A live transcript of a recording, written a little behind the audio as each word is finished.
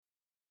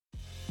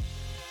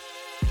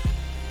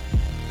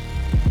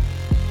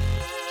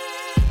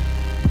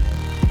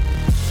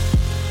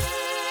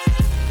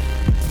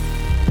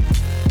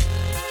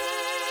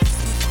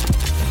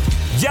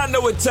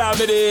know what time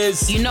it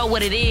is. You know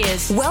what it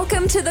is.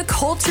 Welcome to the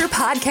Culture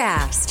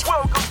Podcast.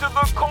 Welcome to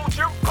the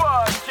Culture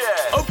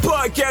Podcast. A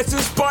podcast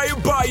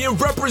inspired by and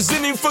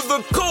representing for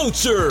the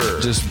culture.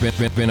 Just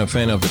been a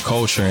fan of the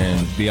culture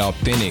and the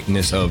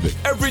authenticness of it.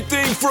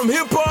 Everything from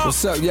hip-hop.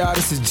 What's up, y'all?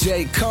 This is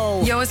J.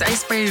 Cole. Yo, it's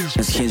Ice Spider.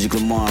 It's Kendrick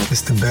Lamar.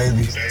 It's the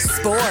baby.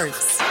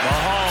 Sports.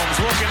 Mahomes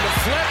looking to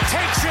flip,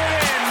 takes it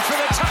in for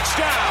the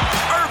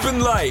touchdown.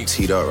 Urban life. It's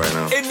heat up right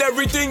now. And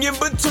everything in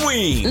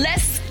between.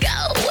 Let's go.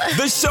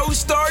 The show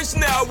starts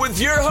now with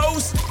your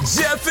hosts,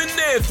 Jeff and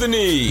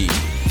Anthony.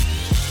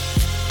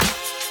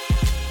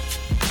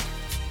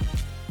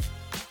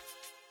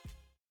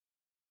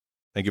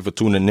 Thank you for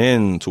tuning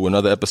in to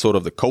another episode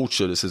of The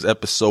Culture. This is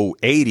episode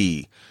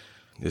 80.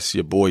 This is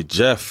your boy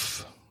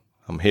Jeff.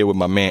 I'm here with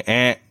my man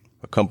Ant,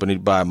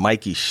 accompanied by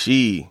Mikey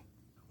Shee.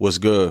 What's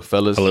good,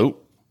 fellas? Hello.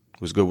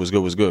 What's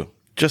good?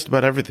 Just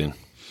about everything.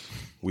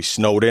 We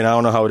snowed in. I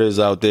don't know how it is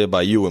out there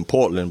by you in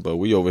Portland, but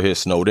we over here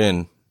snowed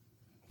in.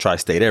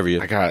 Tri-state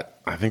area.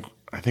 I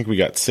think we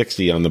got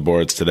 60 on the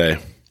boards today.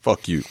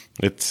 Fuck you.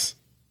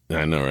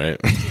 I know, right?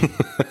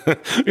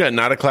 We got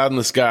not a cloud in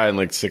the sky and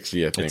like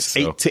 60, I think. It's,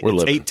 so 18, we're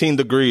it's 18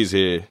 degrees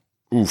here.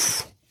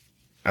 Oof.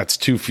 That's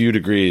too few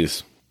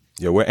degrees.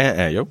 Yo, where Ant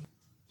at, yo?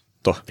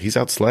 He's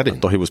out sledding. I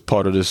thought he was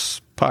part of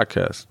this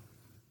podcast.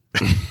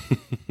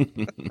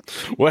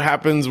 What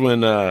happens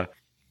when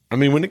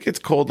it gets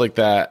cold like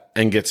that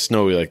and gets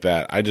snowy like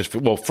that?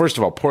 Well, first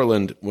of all,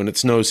 Portland, when it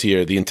snows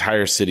here, the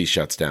entire city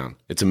shuts down.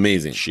 It's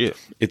amazing. Shit.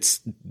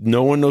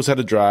 No one knows how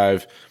to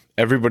drive.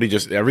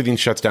 Everything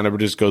shuts down.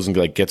 Everybody just goes and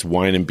like gets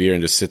wine and beer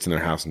and just sits in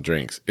their house and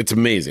drinks. It's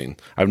amazing.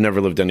 I've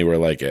never lived anywhere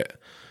like it.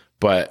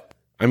 But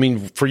I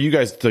mean, for you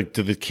guys, do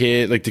the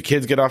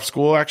kids get off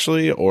school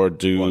actually, or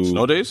do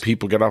snow days?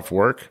 People get off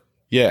work?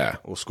 Yeah.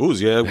 Well, schools,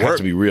 yeah. Has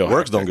to be real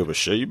Works hectic. don't give a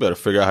shit. You better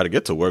figure out how to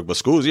get to work. But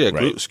schools, yeah,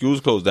 Right. Schools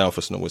close down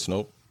for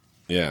snow.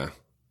 Yeah.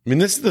 I mean,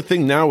 this is the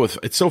thing now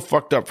it's so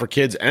fucked up for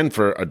kids and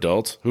for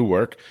adults who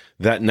work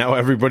that now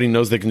everybody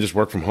knows they can just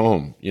work from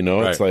home. You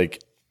know, It's Right. like,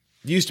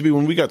 it used to be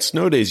when we got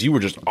snow days, you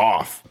were just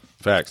off.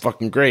 Facts.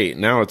 Fucking great.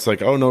 Now it's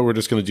like, oh no, we're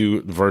just going to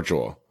do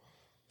virtual.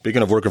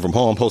 Speaking of working from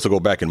home, I'm supposed to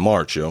go back in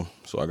March, yo.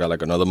 So I got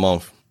like another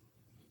month.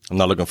 I'm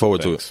not looking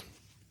forward to it.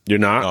 You're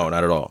not? No,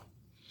 not at all.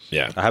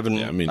 Yeah. I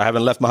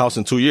haven't left my house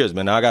in 2 years,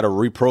 man. Now I got to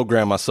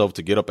reprogram myself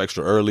to get up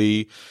extra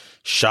early,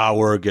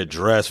 shower, get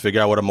dressed,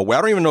 figure out what I'm gonna wear.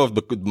 I don't even know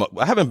if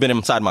I haven't been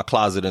inside my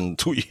closet in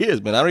 2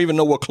 years, man. I don't even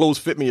know what clothes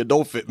fit me or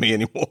don't fit me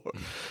anymore.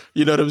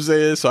 You know what I'm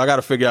saying? So I got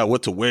to figure out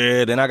what to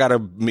wear. Then I got to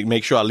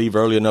make sure I leave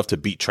early enough to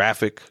beat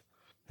traffic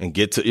and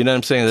get to, you know what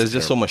I'm saying? There's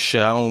just so much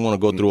shit. I don't want to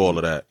go through all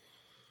of that.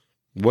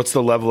 What's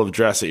the level of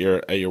dress at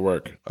your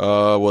work?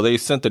 Well, they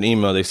sent an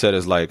email. They said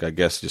it's like, I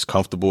guess, just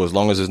comfortable as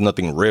long as there's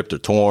nothing ripped or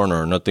torn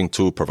or nothing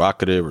too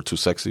provocative or too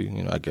sexy,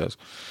 you know, I guess.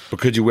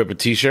 But could you whip a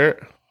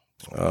t-shirt?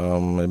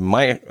 It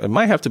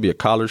might have to be a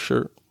collared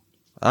shirt.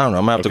 I don't know.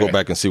 I'm gonna have to go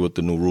back and see what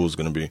the new rule is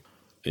gonna be.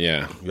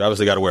 Yeah. You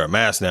obviously got to wear a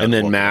mask now. And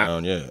then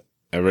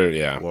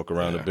Walk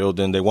around the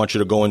building. They want you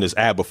to go in this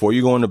app before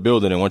you go in the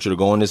building. They want you to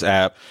go in this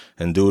app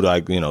and do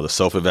like, you know, the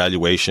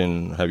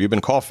self-evaluation. Have you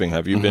been coughing?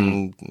 Have you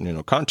been,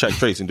 contact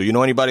tracing? Do you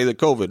know anybody that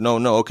COVID? No.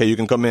 Okay, you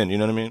can come in. You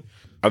know what I mean?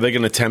 Are they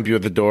going to tempt you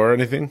at the door or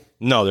anything?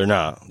 No, they're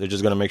not. They're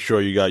just going to make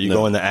sure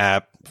go in the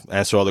app,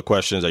 answer all the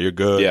questions, that you're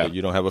good, Yeah. that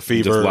you don't have a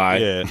fever. Just lie.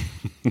 Yeah.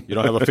 You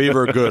don't have a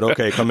fever? Good.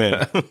 Okay, come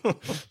in.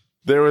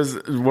 There was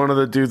one of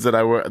the dudes that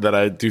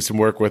I do some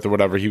work with or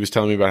whatever. He was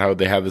telling me about how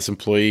they have this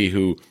employee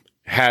who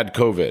had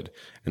COVID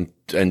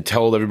and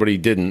told everybody he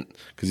didn't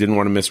because he didn't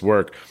want to miss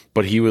work.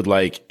 But he would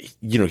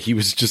he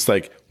was just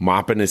like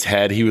mopping his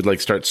head. He would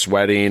like start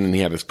sweating and he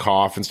had his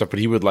cough and stuff. But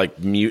he would like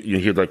mute.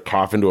 He would like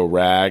cough into a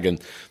rag and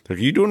like,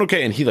 "Are you doing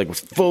okay?" And he like was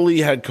fully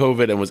had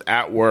COVID and was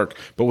at work,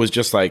 but was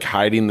just like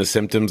hiding the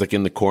symptoms like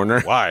in the corner.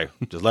 Why?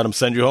 Just let them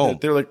send you home.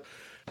 They're like,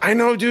 "I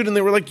know, dude," and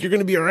they were like, "You're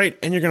gonna be all right,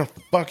 and you're gonna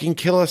fucking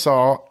kill us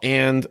all,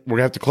 and we're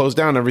gonna have to close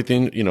down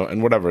everything,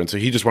 and whatever." And so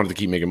he just wanted to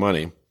keep making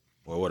money.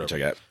 Well, whatever. Which I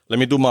got. Let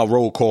me do my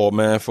roll call,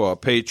 man, for our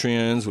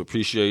Patreons. We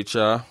appreciate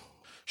y'all.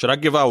 Should I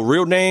give out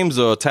real names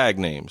or tag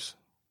names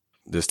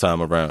this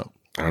time around?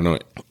 I don't know.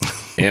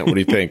 Ant, what do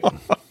you think?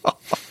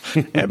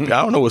 I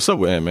don't know what's up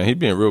with him, man. He's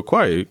being real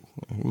quiet.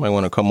 You might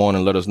want to come on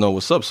and let us know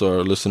what's up so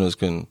our listeners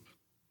can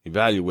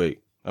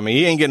evaluate. I mean,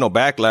 he ain't getting no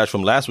backlash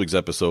from last week's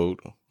episode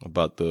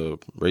about the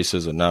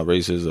racist or not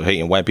racist or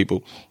hating white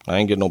people. I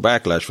ain't getting no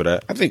backlash for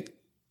that.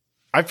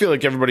 I feel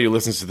like everybody who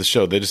listens to the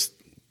show, they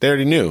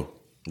already knew.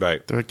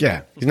 Right. They're like,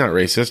 yeah, he's not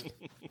racist.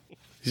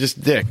 He's just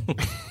a dick.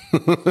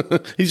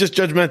 He's just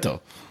judgmental,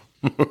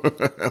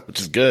 which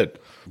is good.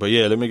 But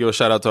yeah, let me give a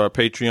shout out to our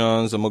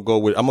Patreons. I'm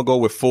gonna go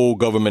with full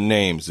government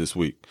names this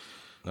week.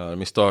 Let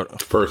me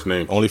start. First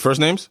name. Only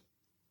first names?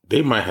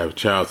 They might have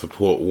child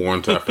support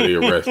warrants after the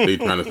arrest. They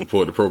trying to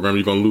support the program.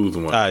 You're going to lose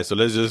one. All right, so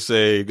let's just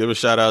say, give a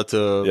shout out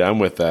to... Yeah, I'm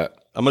with that.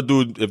 I'm going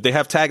to do, if they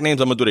have tag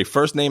names, I'm going to do their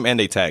first name and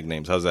their tag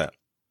names. How's that?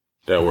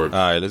 That works. All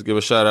right, let's give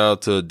a shout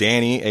out to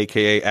Danny,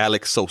 a.k.a.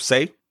 Alex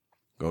Sose.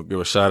 Go give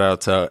a shout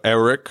out to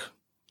Eric,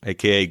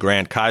 a.k.a.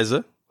 Grand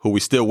Kaiser, who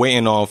we still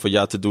waiting on for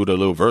y'all to do the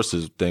little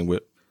verses thing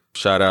with.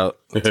 Shout out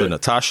to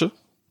Natasha.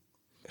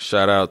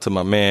 Shout out to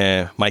my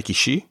man, Mikey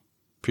Shee.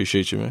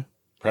 Appreciate you, man.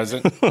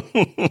 Present.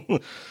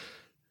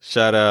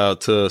 Shout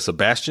out to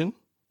Sebastian,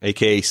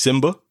 a.k.a.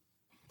 Simba.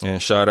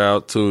 And shout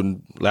out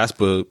to, last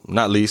but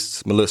not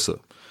least, Melissa.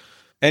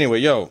 Anyway,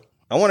 yo,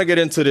 I want to get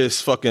into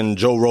this fucking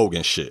Joe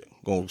Rogan shit.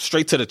 Go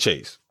straight to the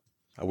chase.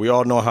 We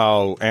all know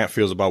how Ant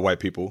feels about white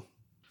people.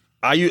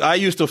 I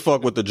used to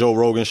fuck with the Joe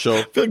Rogan show.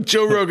 I feel like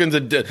Joe Rogan's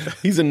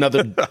he's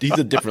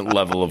a different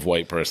level of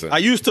white person. I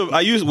used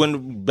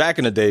when back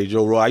in the day,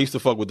 I used to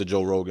fuck with the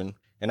Joe Rogan.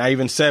 And I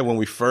even said when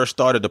we first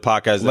started the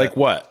podcast, like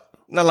what?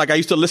 Not like I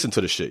used to listen to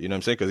the shit, you know what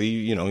I'm saying? Because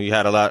he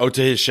had a lot. Oh,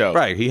 to his show.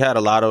 Right. He had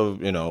a lot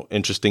of,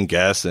 interesting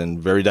guests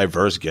and very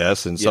diverse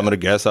guests. And some of the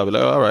guests, I'd be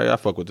like, all right, I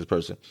fuck with this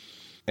person.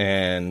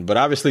 But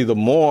obviously the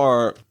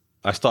more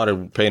I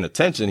started paying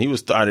attention,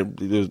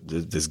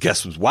 this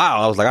guest was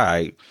wild. I was like, all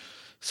right,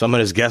 some of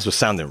his guests were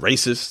sounding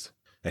racist.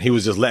 And he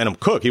was just letting them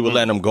cook. He was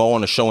letting them go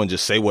on the show and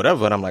just say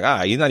whatever. And I'm like, all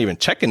right, he's not even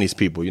checking these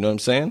people, you know what I'm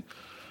saying?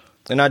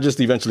 And I just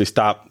eventually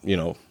stopped,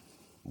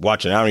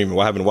 watching. I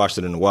haven't watched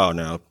it in a while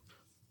now.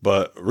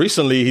 But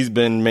recently, he's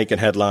been making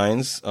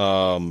headlines.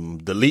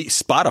 Delete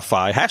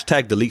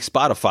Spotify. # delete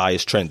Spotify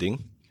is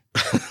trending.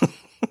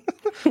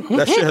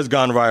 That shit has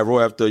gone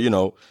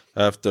viral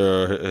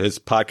after his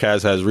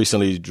podcast has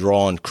recently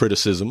drawn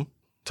criticism.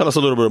 Tell us a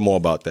little bit more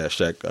about that,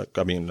 Shaq.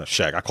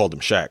 Shaq. I called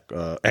him Shaq.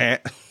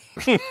 Ant.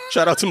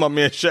 Shout out to my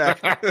man Shaq.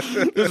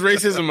 There's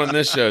racism on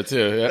this show,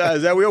 too. Yeah.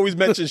 Is that we always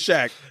mention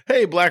Shaq.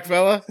 Hey, black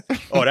fella.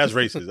 Oh, that's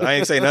racist. I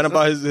ain't saying nothing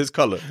about his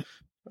color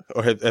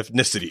or his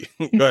ethnicity.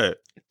 Go ahead.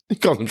 You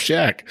call him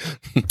Shaq.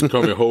 You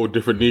call me a whole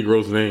different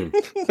Negro's name.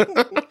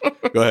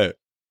 Go ahead.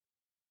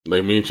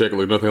 Like me and Shaq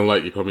look nothing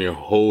alike. You call me a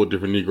whole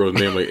different Negro's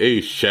name. Like,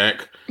 hey,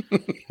 Shaq.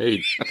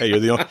 Hey, you're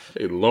the only.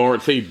 Hey,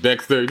 Lawrence. Hey,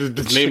 Dexter.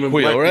 Just naming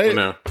black right? people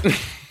now.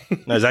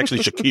 No, it's actually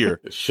Shakir.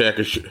 Shaq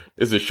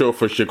is it short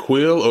for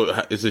Shaquille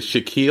or is it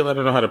Shaquille? I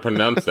don't know how to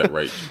pronounce that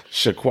right.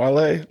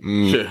 Shaquale?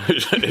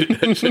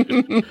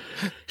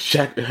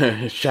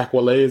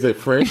 Shaquale, is it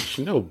French?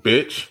 No,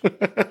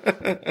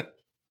 bitch.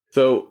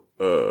 So,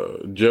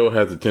 Joe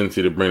has a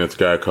tendency to bring this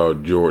guy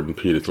called Jordan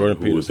Peterson,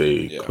 who is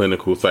a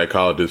clinical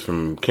psychologist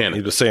from Canada.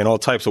 He was saying all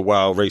types of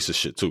wild racist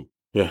shit too.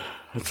 Yeah.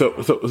 So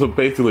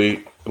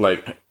basically,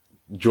 like,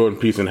 Jordan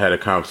Peterson had a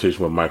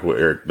conversation with Michael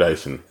Eric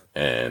Dyson,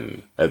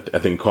 and I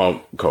think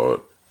called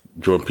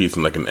Jordan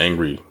Peterson like an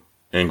angry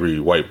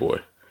white boy.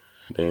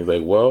 And he's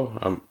like, well,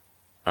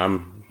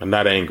 I'm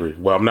not angry.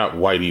 Well, I'm not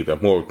white either.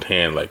 I'm more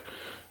tan. Like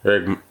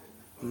Eric,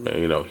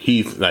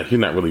 he's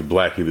not really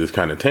black. He's just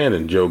kind of tan.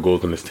 And Joe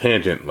goes on this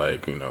tangent,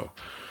 like,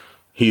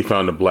 he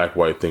found the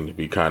black-white thing to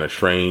be kind of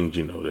strange.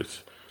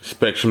 There's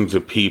spectrums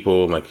of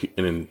people. Like,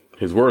 and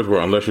his words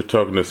were, unless you're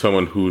talking to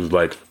someone who's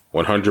like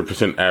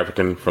 100%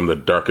 African from the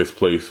darkest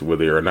place where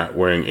they are not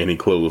wearing any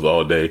clothes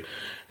all day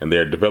and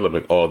they're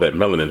developing all that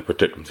melanin to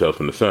protect themselves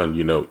from the sun,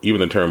 even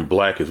the term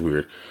black is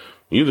weird.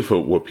 Usually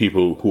for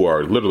people who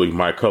are literally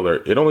my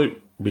color, it only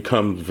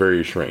becomes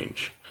very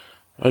strange.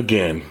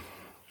 Again,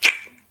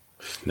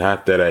 it's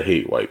not that I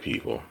hate white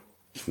people.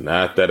 It's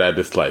not that I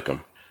dislike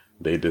them.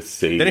 They just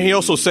say... Didn't he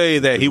also say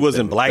that he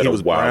wasn't black, he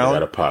was brown?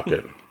 Out of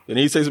pocket.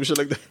 Didn't he say some shit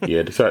like that?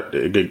 Yeah,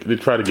 they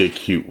try to get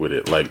cute with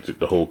it, like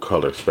the whole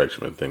color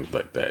spectrum and things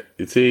like that.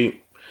 You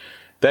see,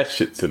 that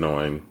shit's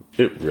annoying.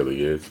 It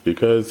really is,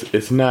 because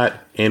it's not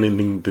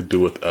anything to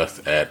do with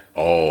us at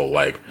all.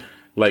 Like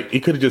he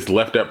could have just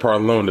left that part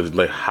alone and just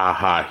like, ha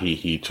ha,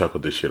 he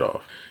chuckled this shit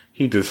off.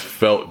 He just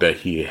felt that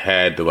he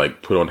had to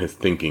like put on his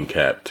thinking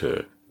cap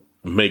to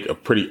make a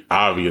pretty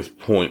obvious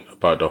point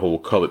about the whole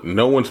color.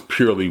 No one's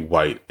purely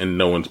white and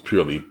no one's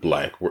purely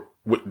black.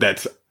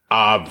 That's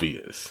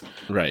obvious.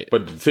 Right.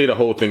 But to say the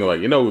whole thing,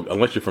 like,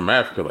 unless you're from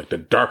Africa, like the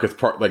darkest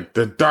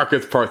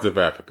parts of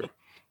Africa.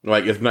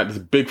 Like, it's not this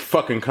big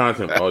fucking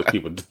continent with all these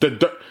people.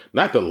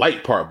 Not the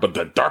light part, but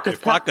the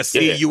darkest part. I could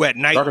see you at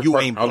night, you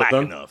ain't black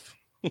enough.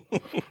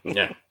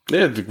 Yeah.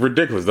 Yeah, it's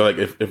ridiculous. Like,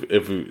 if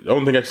the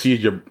only thing I see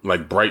is your,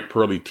 like, bright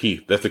pearly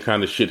teeth, that's the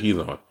kind of shit he's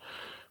on.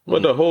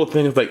 But the whole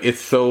thing is, like, it's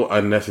so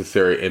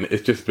unnecessary, and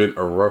it's just been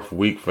a rough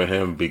week for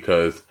him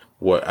because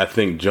what I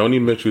think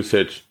Joni Mitchell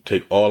said,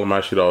 take all of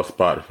my shit off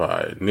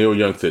Spotify. Neil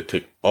Young said,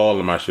 take all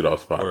of my shit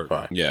off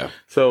Spotify. Yeah.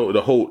 So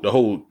the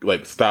whole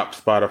like stop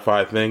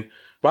Spotify thing,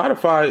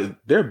 Spotify,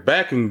 they're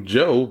backing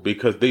Joe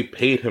because they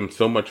paid him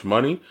so much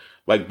money.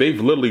 Like, they've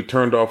literally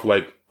turned off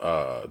like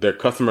their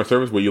customer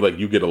service where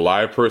you get a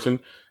live person.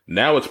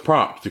 Now it's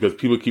prompts because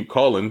people keep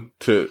calling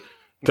to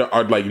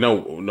are like,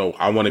 no,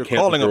 I want to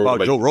cancel. Calling about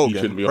like, Joe Rogan.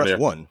 Shouldn't be Press on there.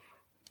 1.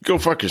 Go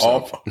fuck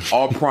yourself.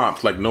 All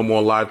prompts, like no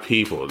more live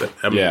people.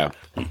 I mean,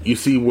 you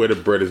see where the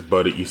bread is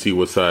buttered, you see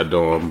what's side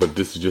on, but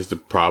this is just a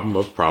problem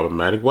of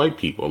problematic white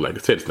people. Like I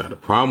said, it's not a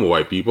problem with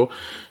white people.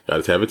 You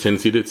just have a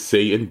tendency to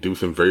say and do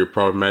some very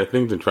problematic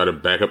things and try to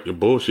back up your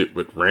bullshit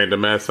with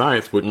random ass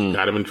science, which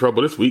got him in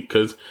trouble this week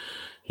because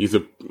he's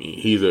a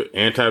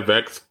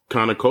anti-vax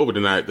kind of COVID.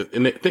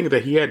 And the thing is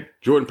that he had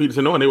Jordan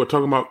Peterson on, they were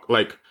talking about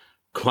like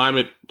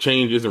climate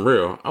change isn't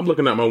real. I'm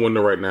looking out my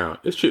window right now.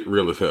 This shit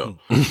real as hell.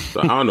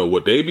 So I don't know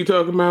what they be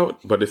talking about,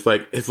 but it's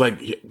like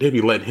they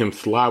be letting him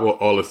slide with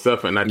all this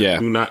stuff, and I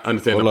do not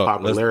understand the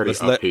popularity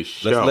of his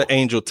show. Let's let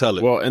Angel tell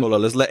it. Well, hold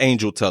on, let's let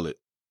Angel tell it.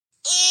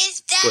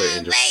 Is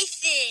that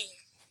racist?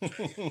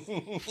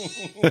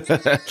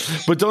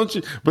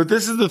 But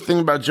this is the thing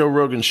about Joe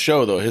Rogan's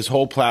show, though. His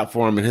whole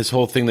platform and his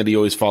whole thing that he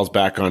always falls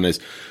back on is,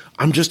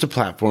 I'm just a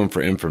platform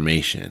for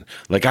information.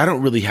 Like, I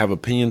don't really have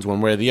opinions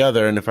one way or the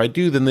other. And if I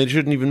do, then they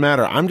shouldn't even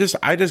matter.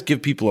 I just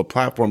give people a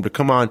platform to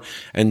come on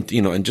and,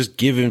 and just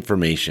give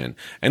information.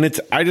 And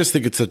I just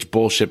think it's such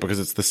bullshit because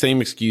it's the same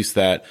excuse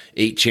that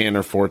 8chan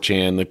or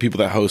 4chan, the people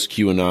that host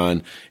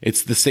QAnon,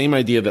 it's the same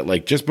idea that,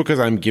 like, just because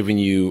I'm giving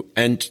you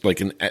an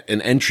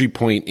entry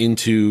point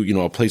into,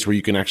 a place where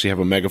you can actually have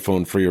a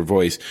megaphone for your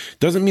voice,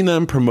 doesn't mean that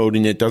I'm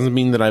promoting it, doesn't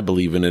mean that I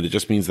believe in it. It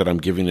just means that I'm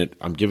giving it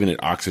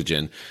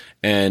oxygen.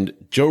 And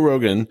Joe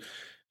Rogan,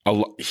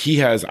 he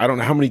has, I don't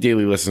know how many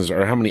daily listeners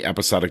or how many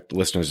episodic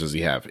listeners does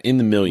he have? In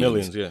the millions.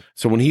 Millions, yeah.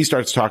 So when he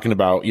starts talking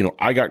about,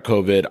 I got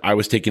COVID, I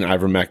was taking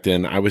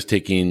ivermectin, I was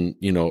taking,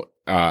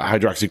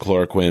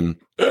 hydroxychloroquine.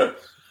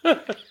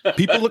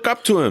 People look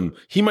up to him.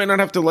 He might not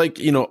have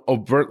to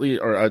overtly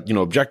or,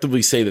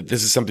 objectively say that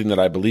this is something that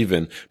I believe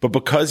in, but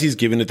because he's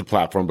given it the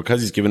platform, because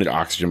he's given it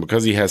oxygen,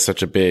 because he has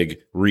such a big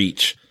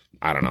reach,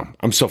 I don't know.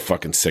 I'm so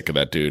fucking sick of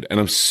that dude.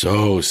 And I'm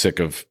so sick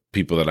of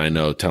people that I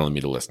know telling me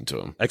to listen to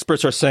him.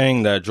 Experts are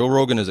saying that Joe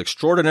Rogan is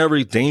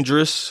extraordinarily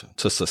dangerous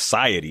to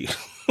society.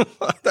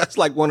 That's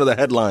like one of the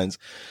headlines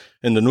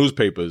in the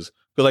newspapers.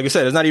 But like I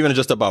said, it's not even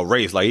just about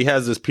race. Like, he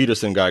has this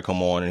Peterson guy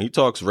come on and he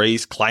talks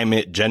race,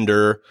 climate,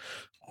 gender,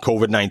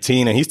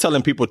 COVID-19, and he's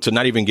telling people to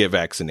not even get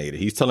vaccinated.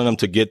 He's telling them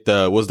to get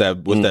what's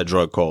that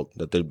drug called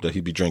that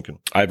he'd be drinking?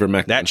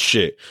 Ivermectin. That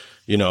shit.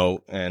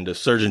 And the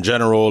Surgeon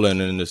General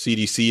and the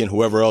CDC and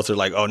whoever else are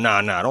like, oh,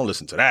 nah, don't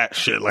listen to that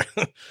shit. Like,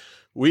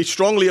 we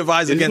strongly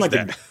advise against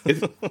that.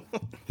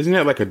 Isn't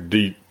that like a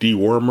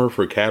dewormer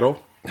for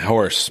cattle?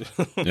 Horse.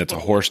 It's a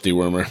horse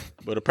dewormer.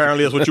 But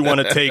apparently that's what you want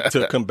to take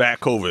to combat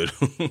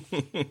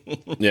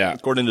COVID. Yeah.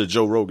 According to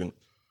Joe Rogan.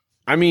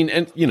 I mean,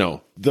 and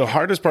the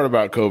hardest part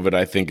about COVID,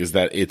 I think, is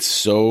that it's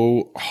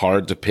so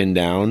hard to pin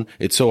down.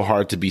 It's so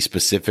hard to be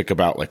specific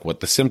about like what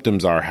the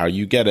symptoms are, how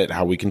you get it,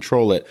 how we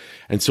control it.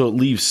 And so it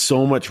leaves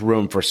so much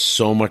room for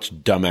so much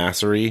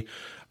dumbassery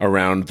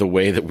around the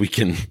way that we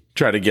can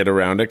try to get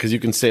around it. Cause you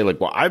can say like,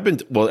 and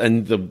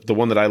the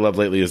one that I love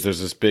lately is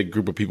there's this big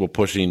group of people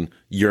pushing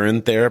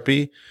urine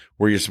therapy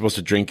where you're supposed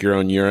to drink your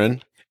own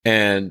urine.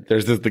 And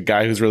there's the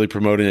guy who's really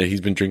promoting it.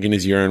 He's been drinking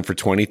his urine for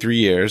 23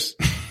 years.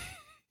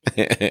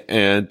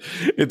 And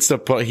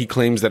he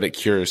claims that it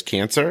cures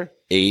cancer,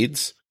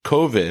 AIDS,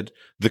 COVID,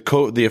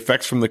 the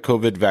effects from the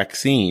COVID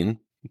vaccine.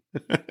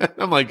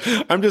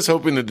 I'm just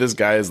hoping that this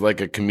guy is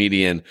like a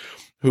comedian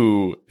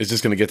who is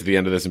just going to get to the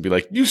end of this and be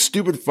like, you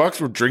stupid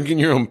fucks were drinking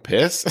your own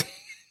piss.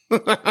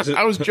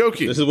 I was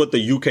joking. This is what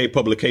the UK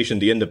publication,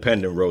 The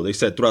Independent, wrote. They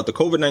said, throughout the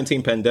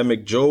COVID-19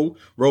 pandemic, Joe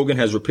Rogan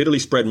has repeatedly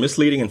spread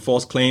misleading and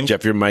false claims.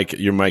 Jeff, your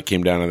mic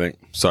came down, I think.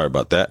 Sorry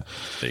about that.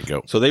 There you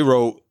go. So they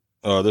wrote,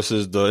 this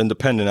is The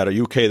Independent out of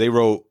UK. They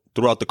wrote,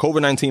 throughout the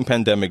COVID-19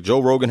 pandemic, Joe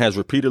Rogan has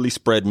repeatedly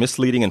spread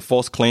misleading and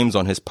false claims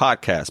on his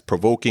podcast,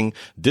 provoking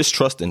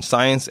distrust in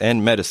science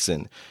and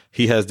medicine.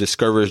 He has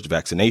discouraged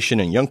vaccination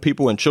in young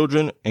people and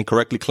children,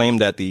 incorrectly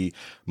claimed that the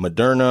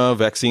Moderna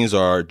vaccines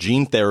are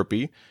gene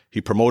therapy.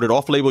 He promoted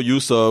off-label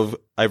use of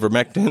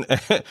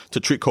ivermectin to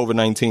treat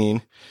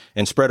COVID-19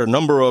 and spread a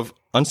number of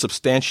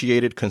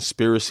unsubstantiated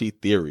conspiracy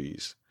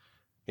theories.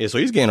 Yeah, so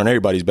he's getting on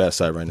everybody's bad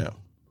side right now.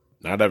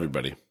 Not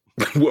everybody.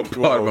 What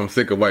part of I'm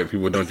sick of white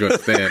people don't you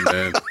understand,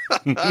 man?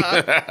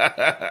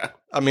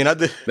 I mean,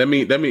 That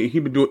mean he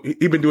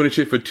been doing this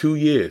shit for 2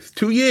 years.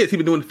 2 years. He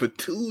been doing it for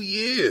 2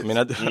 years. I mean,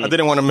 I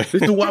didn't want to make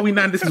this is why we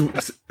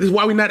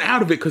not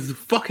out of it, because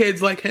fuckheads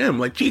like him,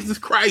 like Jesus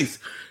Christ.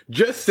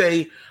 Just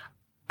say,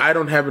 I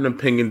don't have an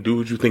opinion, do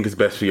what you think is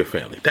best for your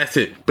family. That's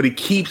it. But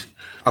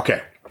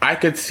okay, I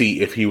could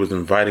see if he was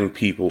inviting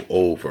people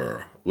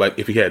over, like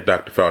if he had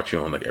Dr.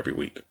 Fauci on like every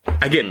week.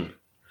 I get it.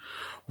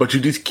 But you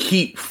just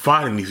keep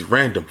finding these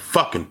random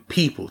fucking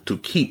people to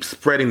keep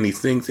spreading these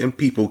things, and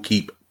people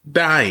keep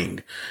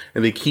dying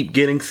and they keep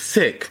getting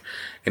sick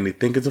and they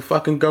think it's a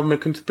fucking government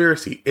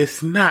conspiracy.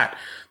 It's not.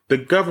 The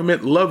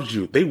government loves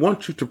you. They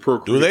want you to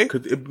procreate. Do they?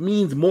 Because it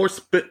means more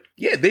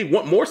Yeah, they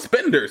want more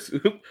spenders.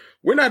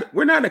 We're not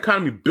an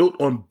economy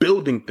built on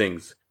building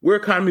things. We're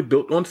an economy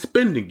built on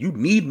spending. You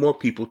need more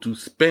people to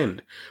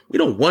spend. We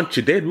don't want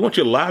you dead. We want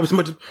you alive as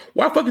much as...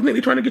 Why fucking think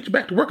they're trying to get you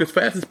back to work as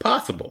fast as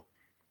possible?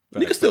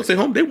 You can still stay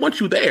home. They want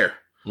you there.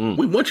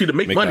 We want you to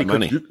make money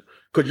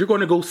because you're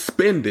going to go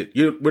spend it.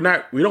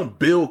 We don't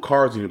build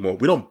cars anymore.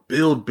 We don't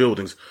build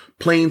buildings,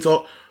 planes.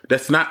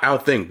 That's not our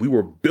thing. We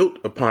were built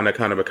upon that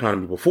kind of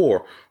economy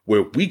before,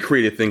 where we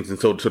created things, and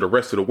so to the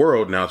rest of the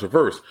world now it's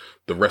reversed.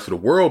 The rest of the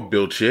world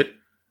build shit.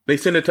 They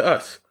send it to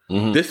us.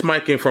 Mm-hmm. This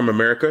mic ain't from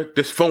America.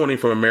 This phone ain't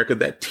from America.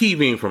 That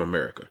TV ain't from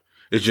America.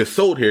 It's just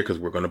sold here because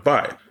we're going to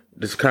buy it.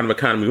 this kind of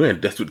economy we're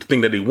in. That's the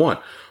thing that they want.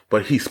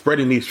 But he's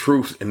spreading these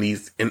truths and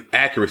these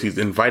inaccuracies,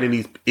 inviting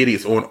these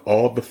idiots on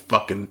all the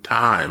fucking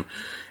time.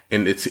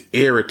 And it's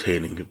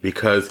irritating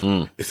because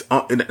and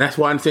that's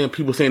why I'm saying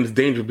people saying it's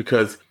dangerous,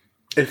 because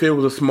if it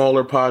was a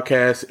smaller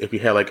podcast, if you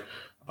had like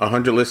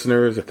 100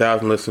 listeners,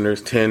 1,000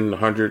 listeners, 10,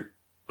 100,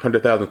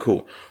 100,000,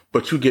 cool.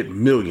 But you get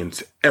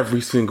millions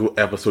every single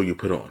episode you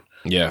put on.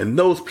 Yeah. And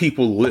those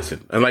people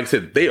listen. And like I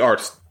said, they are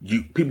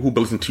people who've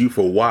listened to you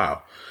for a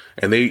while.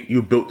 And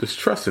you built this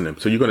trust in them.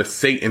 So you're going to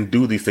say and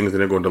do these things,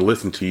 and they're going to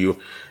listen to you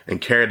and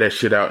carry that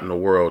shit out in the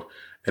world.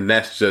 And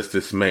that's just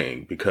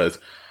dismaying, because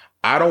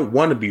I don't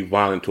want to be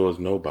violent towards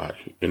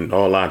nobody. In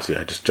all honesty,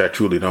 I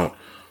truly don't.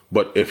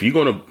 But if you're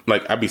going to,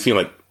 like, I be seeing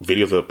like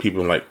videos of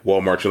people in like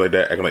Walmart, shit like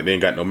that, acting like they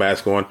ain't got no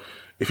mask on.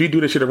 If you do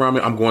this shit around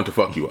me, I'm going to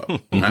fuck you up.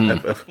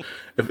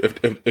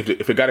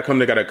 If it got to come,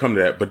 they got to come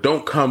to that. But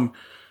don't come.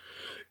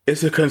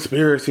 It's a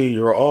conspiracy.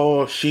 You're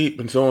all sheep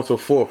and so on and so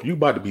forth. You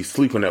about to be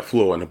sleeping on that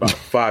floor in about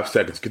 5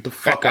 seconds. Get the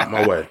fuck out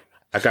my way.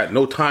 I got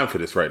no time for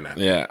this right now.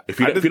 Yeah.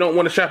 If you don't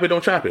want to shop it,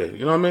 don't shop it.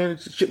 You know what I mean?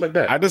 It's shit like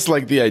that. I just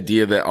like the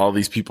idea that all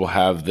these people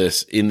have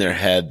this in their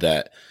head,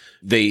 that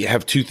they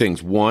have two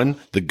things. One,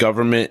 the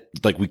government,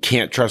 like, we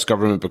can't trust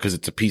government because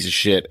it's a piece of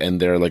shit and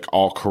they're like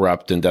all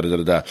corrupt and da da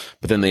da da.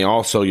 But then they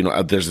also,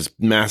 there's this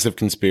massive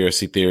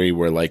conspiracy theory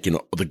where, like,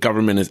 the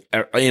government is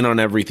in on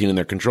everything and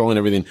they're controlling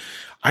everything.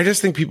 I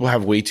just think people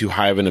have way too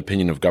high of an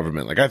opinion of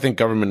government. Like, I think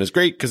government is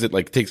great because it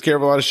like takes care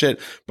of a lot of shit,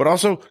 but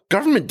also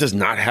government does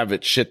not have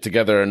its shit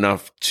together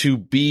enough to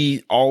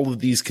be all of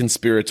these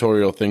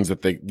conspiratorial things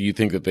that you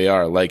think that they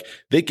are. Like,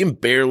 they can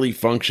barely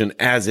function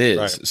as is.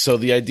 Right. So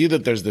the idea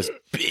that there's this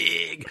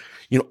big,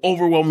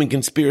 overwhelming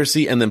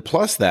conspiracy, and then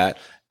plus that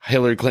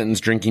Hillary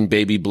Clinton's drinking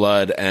baby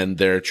blood and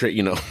they're,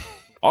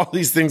 all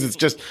these things. It's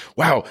just,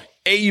 wow.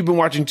 A, you've been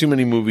watching too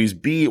many movies.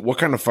 B, what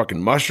kind of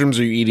fucking mushrooms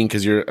are you eating?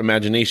 Because your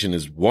imagination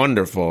is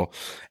wonderful.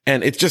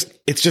 And it's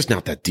just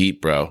not that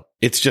deep, bro.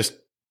 It's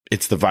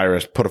the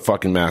virus. Put a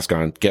fucking mask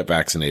on. Get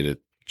vaccinated.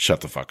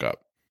 Shut the fuck up.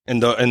 In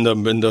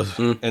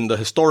the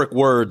historic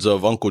words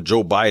of Uncle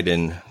Joe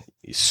Biden,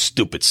 you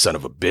stupid son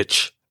of a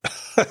bitch.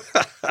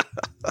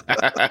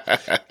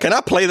 Can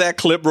I play that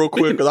clip real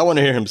quick? Because I want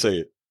to hear him say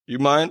it. You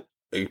mind?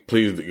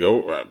 Please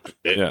go.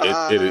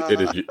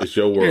 It's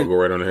your world. Go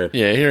right on ahead.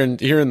 Yeah, hearing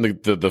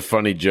the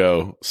funny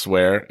Joe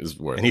swear is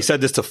worth it. And he said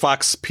this to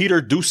Fox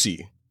Peter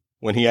Ducey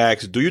when he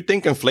asked, "Do you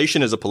think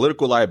inflation is a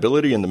political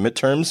liability in the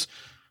midterms?"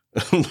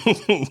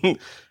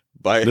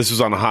 This was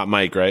on a hot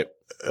mic, right?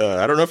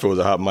 I don't know if it was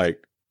a hot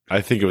mic.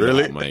 I think it was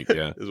a hot mic.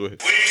 Yeah,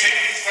 it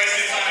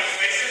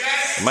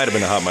might have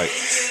been a hot mic.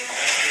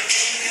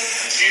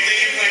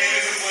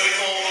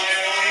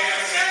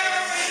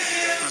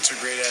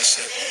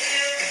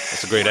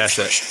 That's a great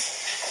asset.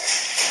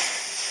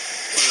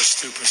 What a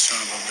stupid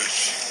son of a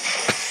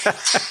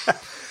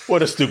bitch.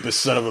 What a stupid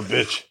son of a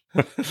bitch.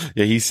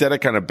 Yeah, he said it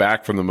kind of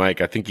back from the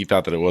mic. I think he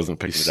thought that it wasn't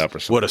picking it up or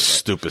something. What a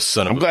stupid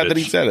son of a bitch. I'm glad that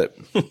he said it.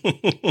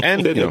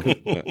 And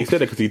he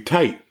said it because he's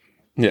tight.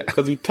 Yeah.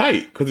 Because he's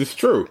tight. Because it's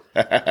true.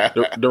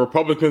 The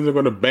Republicans are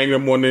going to bang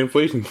him on the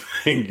inflation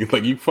thing.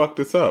 Like, you fucked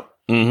this up.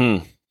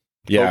 Mm-hmm.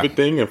 Yeah. COVID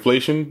thing,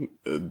 inflation,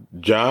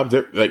 jobs.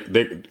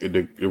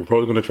 The Republicans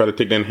are going to try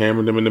to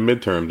hammer them in the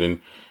midterms,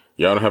 and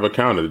y'all don't have a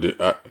counter.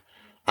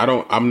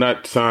 I'm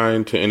not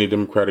signed to any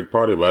Democratic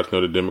Party, but I just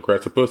know the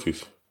Democrats are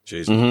pussies.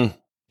 Jesus. Mm-hmm.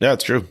 Yeah,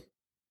 it's true.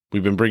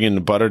 We've been bringing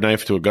the butter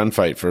knife to a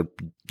gunfight for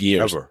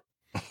years. Ever.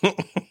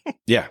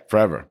 Yeah,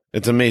 forever.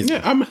 It's amazing.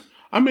 Yeah,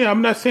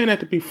 I'm not saying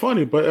that to be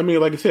funny, but I mean,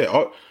 like I said,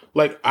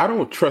 I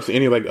don't trust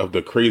any of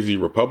the crazy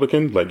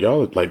Republicans.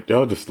 Y'all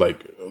just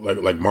like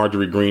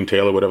Marjorie Greene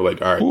Taylor, whatever. All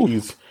right,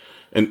 she's,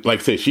 and like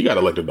I say, she got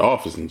elected to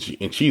office, and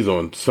she's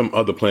on some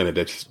other planet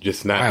that's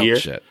just not Wild here.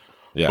 Shit.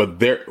 Yeah.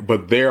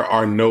 But there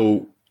are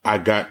no, I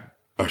got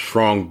a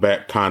strong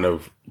back kind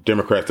of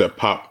Democrats that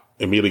pop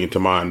immediately into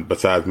mind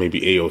besides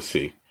maybe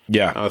AOC.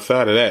 Yeah.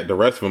 Outside of that, the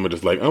rest of them are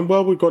just like,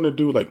 well, we're going to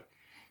do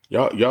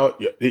y'all,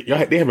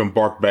 they haven't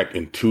barked back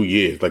in 2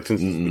 years.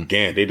 Since it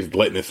began, they just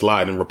letting it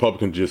slide, and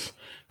Republicans just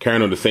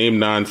carrying on the same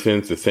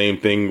nonsense, the same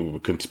thing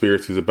with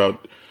conspiracies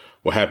about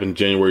what happened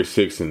January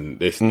 6th, and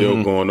they're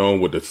still going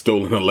on with the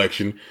stolen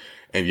election.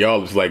 And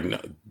y'all just no,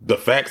 the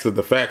facts are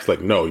the facts.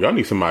 No, y'all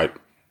need somebody.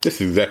 This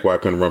is exactly why I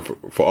couldn't run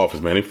for office,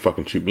 man. They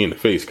fucking shoot me in the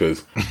face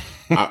because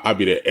I'd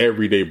be there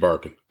every day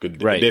barking.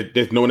 Right.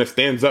 There's no one that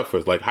stands up for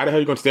us. How the hell are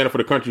you going to stand up for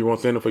the country? You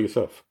won't stand up for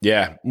yourself.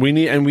 Yeah, we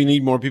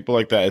need more people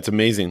like that. It's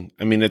amazing.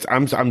 I mean,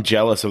 I'm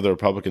jealous of the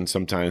Republicans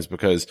sometimes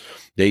because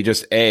they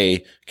just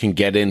can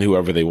get in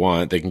whoever they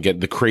want. They can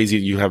get the crazy.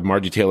 You have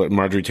Marjorie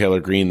Taylor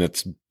Greene,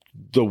 that's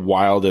the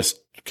wildest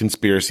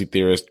conspiracy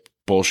theorist,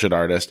 bullshit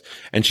artist,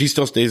 and she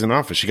still stays in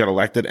office. She got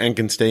elected and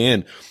can stay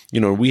in.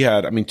 We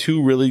had,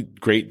 two really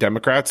great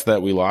Democrats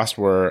that we lost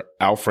were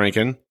Al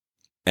Franken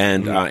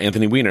and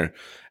Anthony Weiner,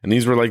 and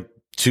these were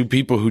two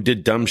people who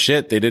did dumb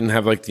shit. They didn't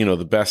have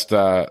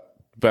the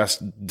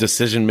best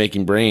decision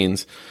making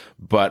brains,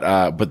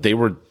 but they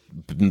were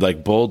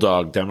like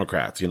bulldog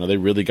Democrats. They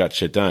really got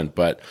shit done.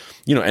 But,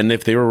 and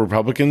if they were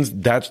Republicans,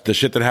 that's the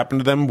shit that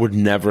happened to them would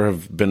never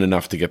have been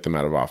enough to get them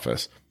out of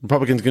office.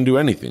 Republicans can do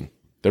anything.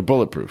 They're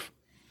bulletproof.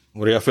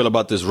 What do y'all feel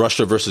about this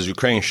Russia versus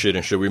Ukraine shit?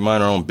 And should we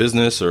mind our own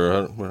business,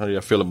 or how do y'all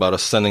feel about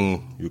us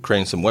sending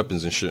Ukraine some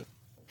weapons and shit?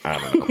 I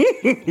don't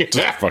know.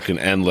 Just fucking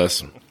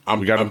endless.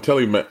 I'm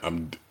telling you,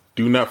 man,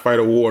 do not fight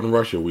a war in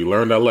Russia. We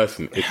learned our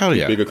lesson. It's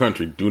a bigger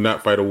country. Do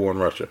not fight a war in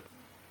Russia.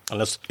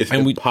 Unless it's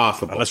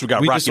impossible. Unless we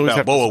got Rocky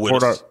Balboa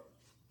with us.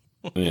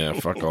 Yeah,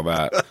 fuck all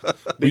that.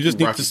 We just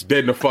need to dead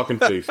in the fucking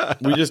face.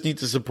 We just need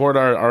to support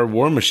our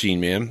war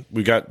machine, man.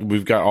 We've got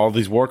all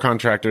these war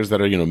contractors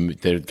that are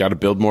they've got to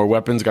build more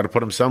weapons, got to put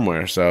them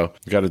somewhere. So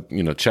we got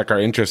to check our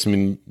interests. I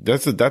mean,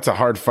 that's a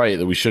hard fight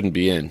that we shouldn't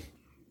be in.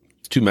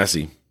 It's too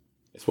messy.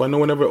 That's why no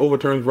one ever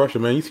overturns Russia,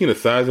 man. You seen the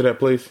size of that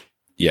place?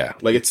 Yeah,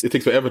 like it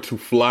takes forever to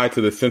fly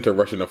to the center of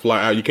Russia and to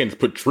fly out. You can't just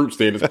put troops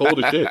there. It's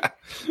cold as shit.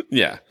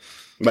 Yeah.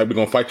 Like we're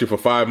gonna fight you for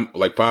 5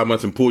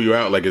 months and pull you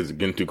out like it's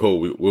getting too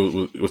cold.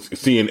 We'll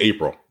see you in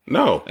April.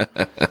 No,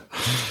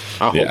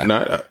 I hope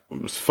not.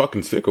 I'm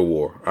fucking sick of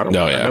war. I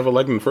never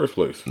liked it in the first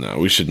place. No,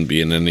 we shouldn't be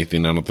in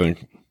anything. I don't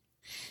think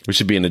we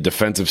should be in a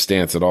defensive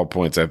stance at all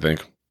points. I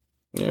think.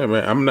 Yeah,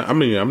 man.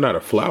 I'm not a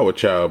flower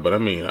child, but I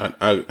mean,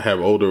 I have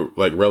older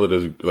like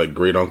relatives, like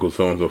great uncles,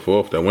 so on and so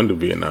forth, that went to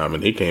Vietnam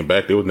and they came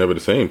back. They was never the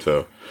same.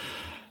 So.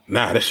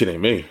 Nah, that shit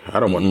ain't me.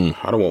 I don't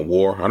want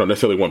war. I don't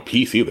necessarily want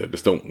peace either.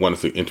 Just don't want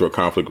us to enter a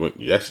conflict with.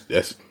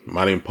 That's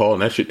my name, Paul,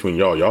 and that shit between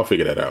y'all. Y'all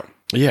figure that out.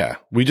 Yeah,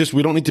 we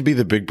don't need to be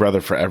the big brother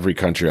for every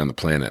country on the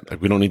planet.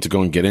 Like we don't need to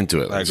go and get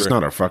into it. Like, it's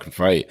not our fucking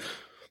fight.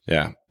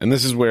 Yeah, and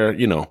this is where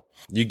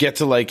you get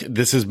to like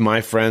this is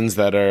my friends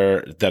that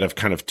have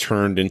kind of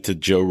turned into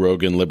Joe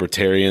Rogan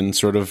libertarian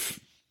sort of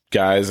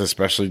guys,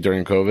 especially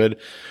during COVID.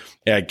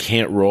 I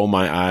can't roll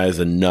my eyes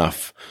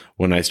enough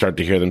when I start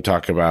to hear them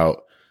talk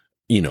about.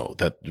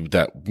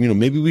 That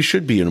maybe we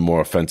should be in a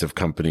more offensive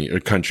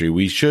country.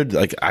 We should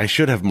I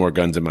should have more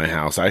guns in my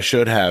house. I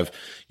should have,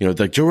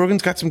 like Joe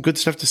Rogan's got some good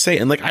stuff to say.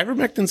 And like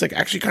ivermectin's like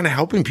actually kind of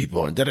helping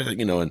people and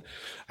and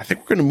I think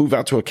we're going to move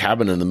out to a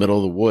cabin in the middle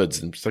of the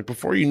woods. And it's like,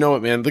 before you know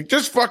it, man, like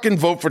just fucking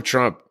vote for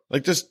Trump.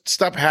 Like just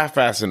stop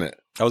half-assing it.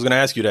 I was going to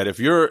ask you that.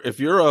 If you're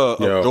a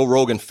Joe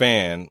Rogan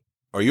fan,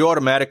 are you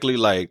automatically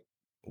like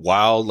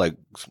wild, like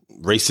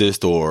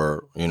racist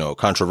or,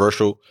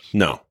 controversial?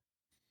 No.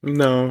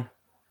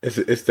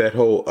 It's that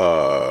whole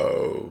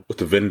what's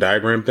the Venn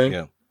diagram thing?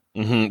 Yeah.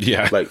 Mm-hmm,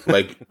 yeah.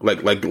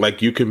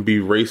 like you can be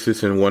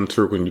racist in one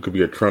circle and you could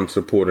be a Trump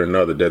supporter in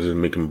another. That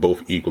doesn't make them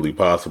both equally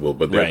possible,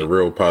 but there's a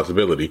real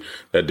possibility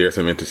that there's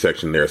some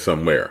intersection there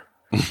somewhere.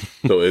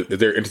 So is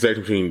there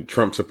intersection between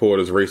Trump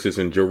supporters, racists,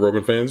 and Joe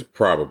Rogan fans?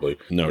 Probably.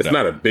 No, it's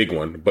not a big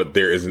one, but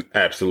there is an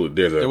absolute.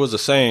 There was a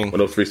saying when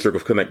those three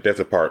circles connect. That's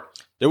a part.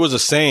 There was a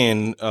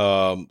saying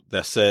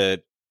that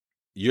said,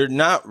 "You're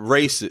not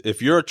racist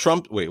if you're a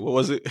Trump." Wait, what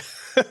was it?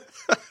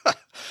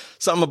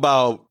 Something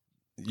about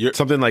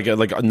something like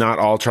not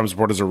all Trump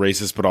supporters are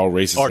racist, but all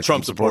racist are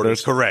Trump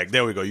supporters. Correct.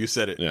 There we go. You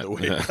said it. Yeah.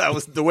 That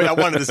was the way I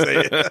wanted to say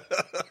it.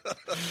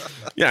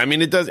 Yeah, I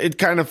mean it does. It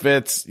kind of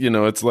fits.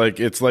 It's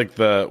like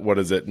the what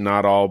is it?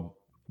 Not all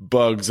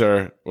bugs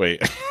are.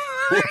 Wait.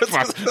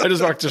 I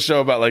just watched a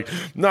show about like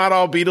not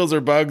all beetles are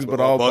bugs, but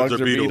all bugs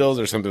are beetles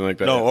or something like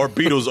that. No, or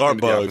beetles are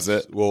bugs.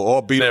 Well,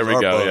 all beetles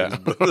are bugs.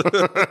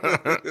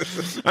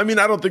 Yeah. I mean,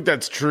 I don't think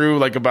that's true.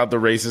 Like about the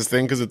racist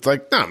thing, because it's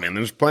like, no, man.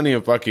 There's plenty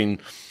of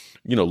fucking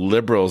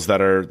liberals that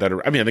are.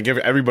 I mean, I think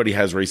everybody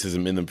has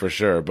racism in them for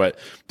sure. But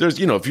there's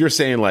if you're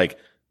saying like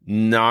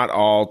not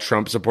all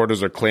Trump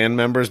supporters are Klan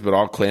members, but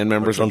all Klan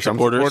members are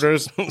Trump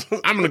supporters.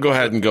 I'm going to go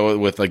ahead and go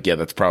with like, yeah,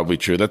 that's probably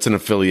true. That's an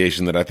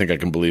affiliation that I think I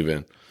can believe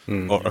in.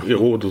 What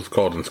was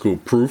called in school?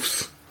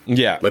 Proofs.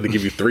 Yeah. Let it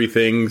give you three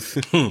things.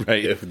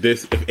 Right. If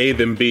A,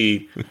 then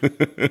B,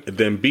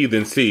 then B,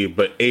 then C,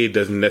 but A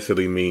doesn't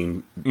necessarily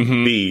mean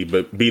B,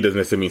 but B doesn't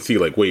necessarily mean C.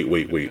 Like,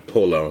 wait,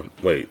 hold on,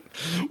 wait.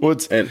 Well,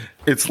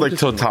 it's like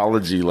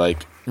tautology.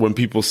 Like when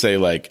people say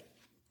like,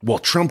 well,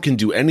 Trump can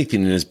do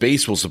anything and his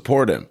base will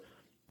support him.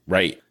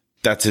 Right.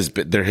 That's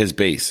they're his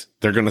base.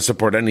 They're going to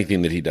support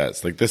anything that he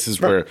does. Like this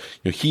is where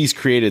he's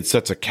created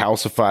such a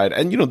calcified,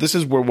 and this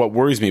is where what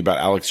worries me about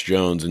Alex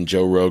Jones and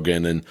Joe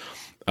Rogan and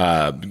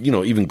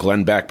even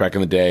Glenn Beck back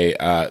in the day.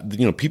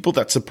 People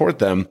that support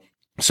them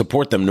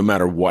no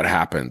matter what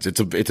happens.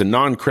 It's a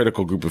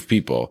non-critical group of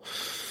people.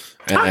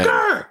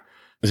 Tucker,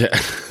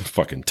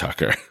 fucking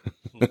Tucker.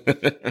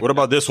 What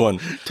about this one?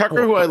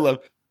 Tucker, who I love.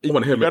 I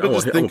want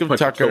to think of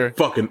Tucker.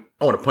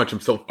 I want to punch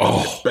him so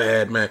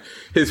bad, man.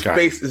 His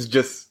face is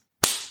just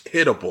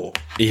hittable.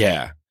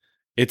 Yeah.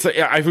 It's like,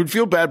 I would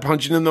feel bad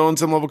punching him though on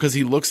some level because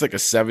he looks like a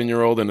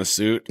 7-year-old in a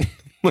suit.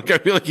 Like I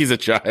feel like he's a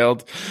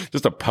child,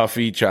 just a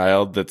puffy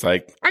child that's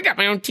like, I got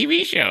my own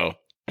TV show.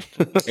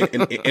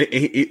 and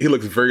he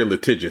looks very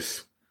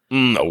litigious.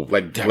 No,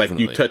 like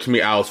you touch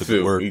me, I'll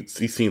sue.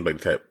 He seems like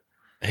the type.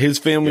 His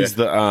family's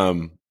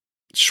the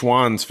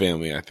Schwann's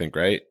family, I think,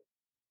 right?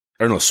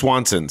 Or no,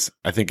 Swanson's.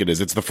 I think it is.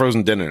 It's the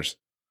frozen dinners.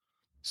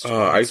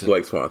 I used to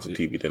like Swanson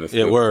TV dinners.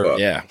 Yeah, word.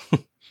 Yeah.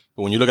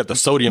 But when you look at the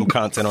sodium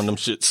content on them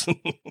shits,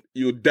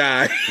 You'll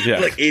die. Yeah.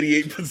 Like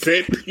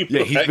 88%.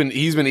 Yeah,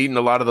 he's been eating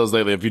a lot of those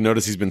lately. If you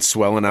notice, he's been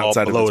swelling all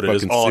outside of his bloated,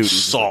 fucking it's all suit.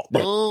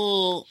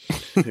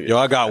 salt. Yo,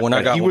 I got one.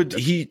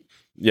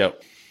 Yeah.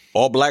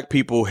 All black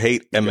people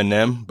hate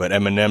Eminem, but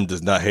Eminem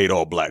does not hate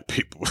all black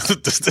people.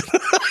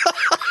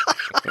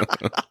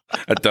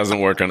 That doesn't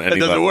work on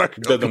any level.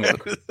 Doesn't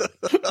work.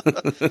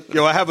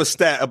 Yo, I have a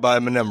stat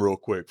about Eminem real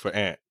quick for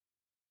Ant.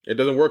 It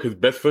doesn't work. His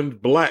best friend's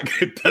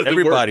black. It doesn't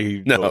Everybody,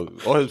 work. No.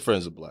 all his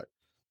friends are black.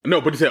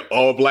 No, but he said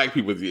all black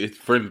people. His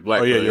friend's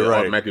black. Oh yeah, so you're it right.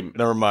 automatically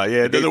Never mind.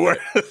 Yeah, it doesn't work.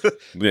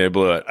 Yeah,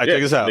 blew it. I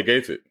check this out.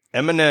 Negates it.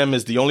 Eminem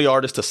is the only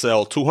artist to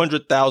sell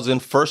 200,000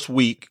 first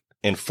week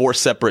in 4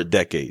 separate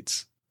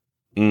decades.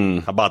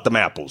 How about them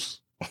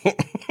apples?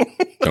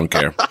 Don't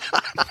care.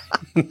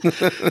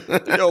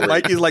 Yo,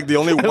 Mikey's like the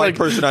only white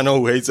person I know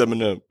who hates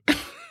Eminem.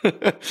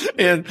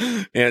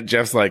 and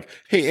Jeff's like,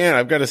 hey, Ann,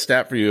 I've got a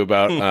stat for you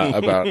about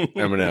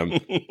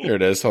Eminem. Here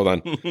it is. Hold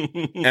on.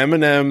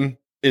 Eminem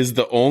is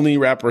the only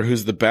rapper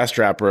who's the best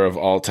rapper of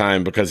all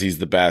time because he's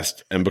the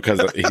best and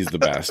because he's the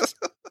best.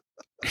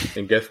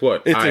 And guess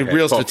what? It's a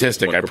real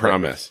statistic, I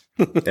promise.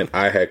 And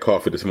I had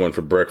coffee this morning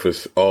for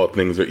breakfast. All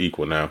things are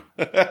equal now.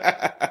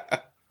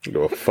 Give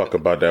a fuck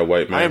about that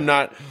white man. I am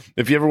not.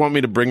 If you ever want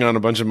me to bring on a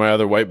bunch of my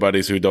other white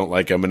buddies who don't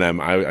like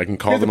Eminem, I can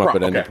call Here's them the up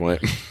at problem. any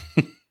point.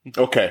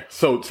 Okay,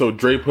 so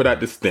Dre put out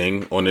this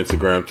thing on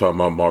Instagram talking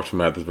about Marshall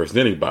Mathers versus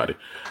anybody,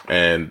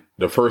 and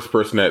the first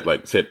person that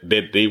like said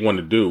that they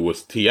wanted to do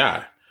was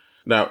T.I.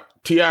 Now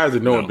T.I. is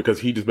annoying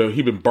because he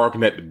been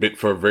barking at the bit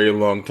for a very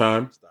long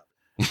time.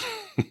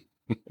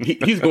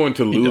 He's going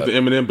to lose to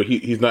Eminem, but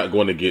he's not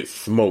going to get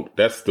smoked.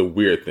 That's the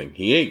weird thing.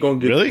 He ain't going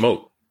to get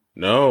smoked.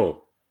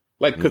 No,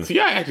 like because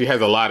T.I. actually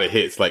has a lot of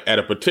hits. Like at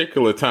a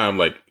particular time,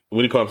 like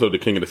when he calls himself the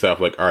King of the South,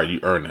 like all right,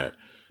 you earn that.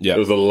 Yeah, there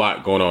was a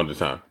lot going on at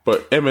the time.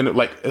 But Eminem,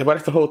 like, but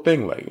that's the whole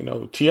thing. Like, you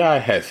know, T.I.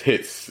 has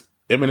hits.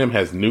 Eminem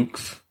has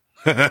nukes.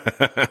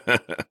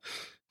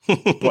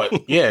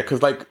 But yeah,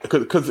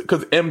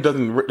 because M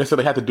doesn't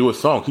necessarily have to do a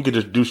song. He could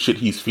just do shit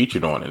he's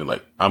featured on, and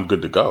like, I'm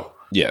good to go.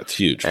 Yeah, it's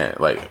huge. And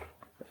like,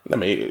 I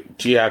mean,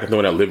 T.I. can do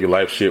that live your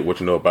life shit. What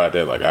you know about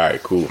that? Like, all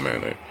right, cool,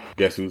 man. Like,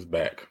 guess who's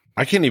back?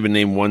 I can't even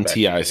name one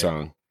T.I.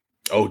 song.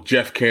 Oh,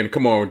 Jeff can.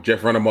 Come on,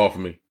 Jeff, run him off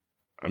of me.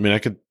 I mean,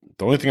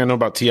 the only thing I know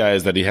about T.I.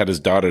 is that he had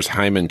his daughter's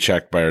hymen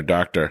checked by her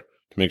doctor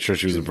to make sure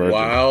she was a virgin.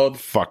 Wild.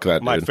 Fuck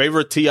that, My dude.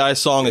 favorite T.I.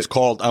 song is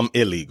called I'm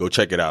Illy. Go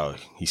check it out.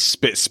 He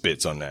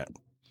spits on that.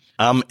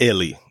 I'm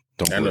Illy.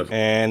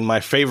 And my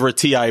favorite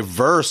T.I.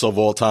 verse of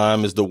all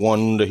time is the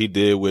one that he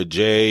did with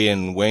Jay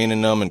and Wayne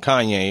and them and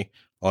Kanye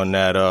on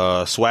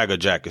that Swagger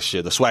Jacket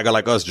shit, the Swagger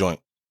Like Us joint.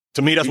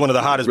 To me, that's one of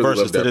the hottest really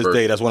verses to this verse.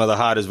 day. That's one of the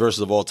hottest verses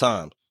of all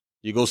time.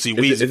 You go see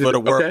Weezy for the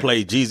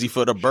wordplay, Jeezy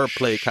for the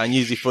birthplay,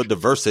 Kanyezy for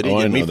diversity,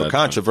 and me for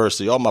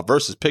controversy. All my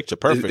verses picture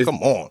perfect. Come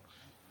on.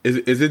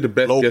 Is it the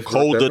best? Blow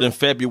colder than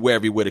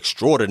February with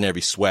extraordinary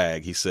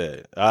swag, he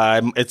said.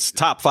 It's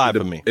top 5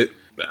 for me.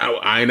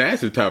 I ain't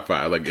asked the top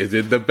 5. Like, is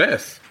it the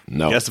best?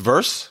 No. Guest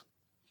verse?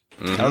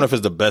 I don't know if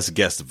it's the best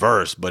guest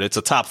verse, but it's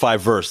a top 5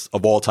 verse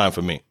of all time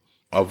for me.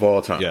 Of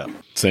all time. Yeah.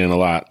 Saying a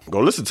lot. Go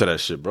listen to that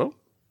shit, bro.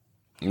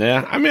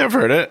 Yeah, I mean, I've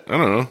heard it. I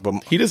don't know.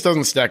 But he just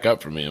doesn't stack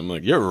up for me. I'm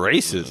like, you're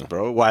racist,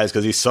 bro. Why? Is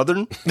because he's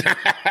Southern?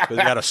 Because he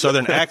got a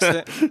Southern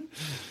accent?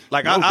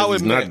 Like, no, I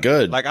would he's not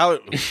good. Like,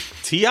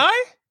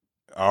 T.I.?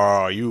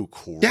 Oh, you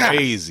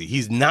crazy. Yeah.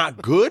 He's not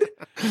good?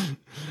 I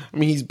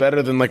mean, he's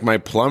better than, like, my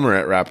plumber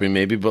at rapping,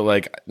 maybe, but,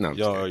 like, no.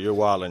 Yo, you're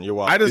wilding. You're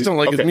wilding. I just don't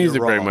like his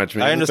music very much,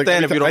 man. I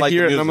understand if you don't like the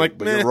music, I'm like,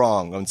 but you're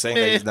wrong. I'm saying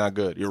that he's not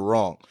good. You're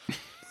wrong.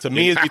 To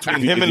me, it's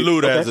between him and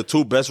Luda as the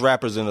 2 best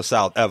rappers in the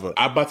South ever.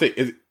 I'm about to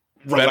say,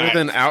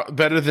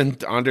 better than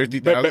Andre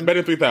 3000?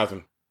 Better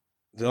 3000.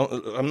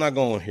 I'm not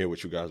going here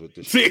with you guys with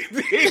this.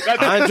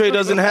 Andre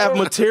doesn't have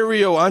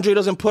material. Andre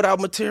doesn't put out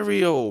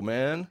material,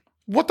 man.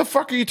 What the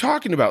fuck are you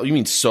talking about? You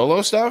mean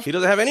solo stuff? He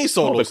doesn't have any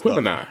solo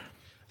stuff.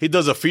 He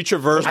does a feature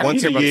verse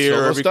once a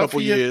year, every couple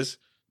years.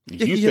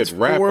 Yeah, he has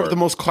 4 of the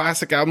most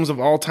classic albums of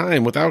all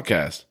time with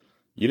Outkast.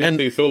 You didn't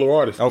say solo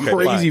artist. Okay,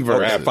 crazy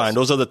verses. Okay, fine.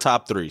 Those are the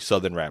top 3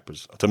 Southern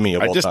rappers to me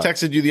of all time. I just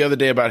texted you the other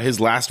day about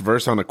his last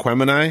verse on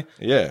Aquemini.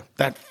 Yeah.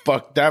 That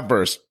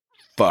verse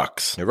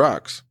fucks. It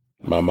rocks.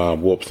 My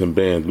mom whoops and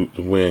bands, loop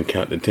the win,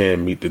 count to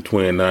 10, meet the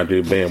twin,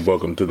 Andre band,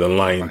 welcome to the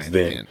Lions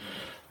Den.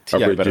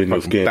 Original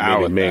skin,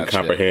 man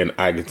comprehend.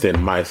 I can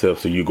send myself,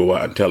 so you go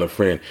out and tell a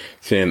friend.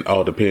 Send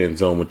all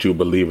depends on what you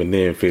believe in.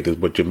 Then faith is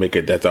what you make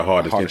it. That's the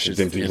hardest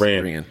since he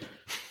ran.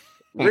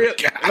 Really,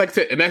 like I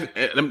said,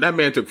 and that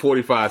man took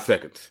 45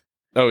 seconds.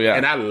 Oh yeah,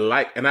 and I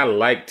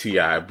like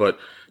T.I., but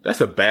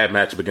that's a bad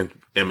matchup against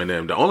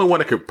Eminem. The only one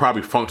that could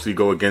probably functionally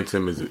go against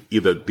him is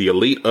either the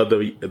Elite or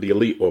the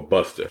Elite or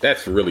Buster.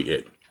 That's really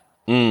it.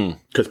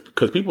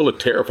 Because people are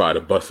terrified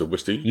of Buster.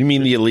 You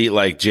mean the Elite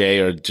like Jay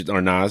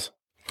or Nas?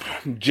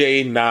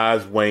 Jay,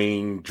 Nas,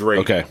 Wayne,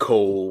 Drake,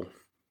 Cole.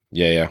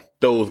 Yeah.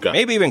 Those guys.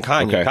 Maybe even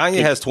Kanye. Okay. Kanye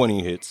has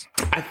 20 hits.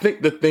 I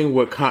think the thing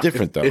with Kanye...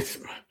 Different, though.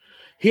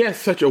 He has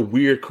such a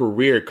weird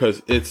career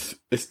because it's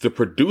the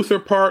producer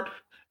part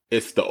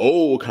it's the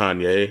old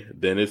Kanye,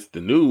 then it's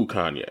the new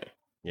Kanye.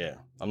 Yeah,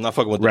 I'm not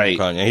fucking with the new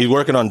Kanye. He's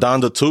working on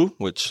Donda 2,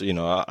 which, you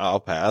know, I'll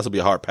pass. That'll be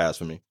a hard pass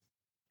for me.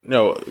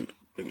 No,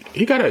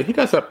 he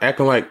gotta stop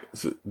acting like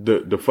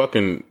the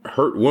fucking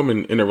hurt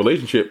woman in a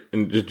relationship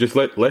and just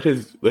let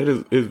his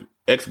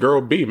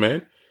ex-girl be,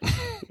 man.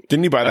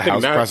 Didn't he buy the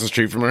house across the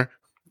street from her?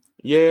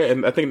 Yeah,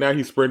 and I think now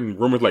he's spreading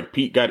rumors like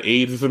Pete got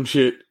AIDS or some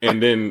shit,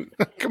 and then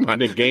come on,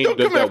 the game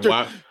does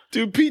that.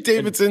 Dude, Pete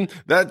Davidson,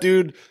 that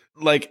dude,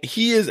 like,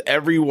 he is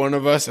every one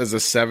of us as a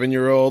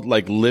 7-year-old,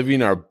 like,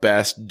 living our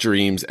best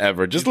dreams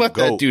ever. Just let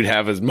that dude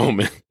have his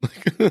moment.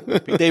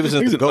 Pete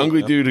Davidson's the goat, an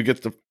ugly dude who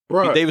gets the...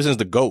 Pete Davidson's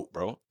the GOAT,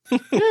 bro.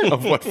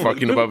 Of what,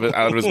 fucking out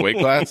of his weight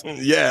class?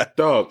 Yeah.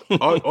 Dog,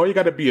 all you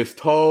gotta be is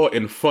tall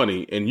and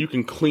funny, and you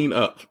can clean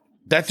up.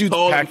 That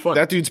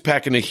dude's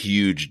packing a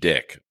huge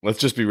dick. Let's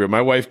just be real.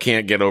 My wife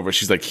can't get over it.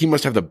 She's like, he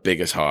must have the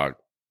biggest hog.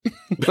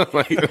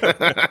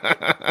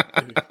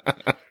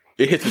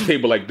 It hits the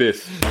table like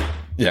this.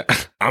 Yeah,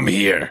 I'm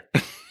here.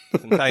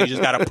 Now you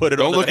just gotta put it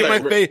don't on look at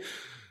my face.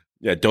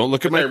 Yeah, don't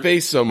look at my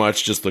face so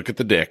much. Just look at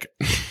the dick.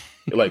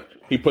 Like,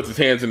 he puts his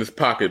hands in his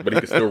pocket, but he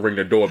can still ring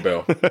the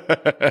doorbell.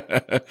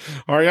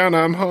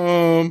 Ariana, I'm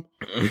home.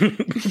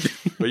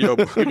 But yo,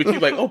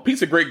 he's like, oh,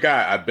 Pete's a great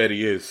guy. I bet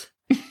he is.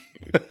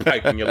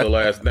 Piping your little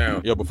ass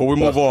down. Yo, before we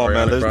move on,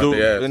 man, let's do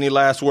any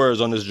last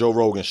words on this Joe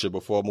Rogan shit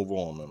before I move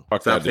on, man.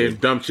 Stop saying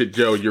dumb shit,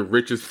 Joe. You're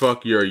rich as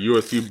fuck. You're a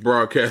UFC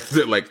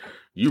broadcaster. Like,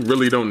 you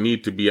really don't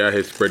need to be out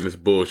here spreading this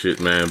bullshit,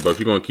 man. But if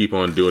you're going to keep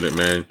on doing it,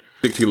 man,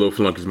 stick to your little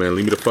flunkies, man.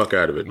 Leave me the fuck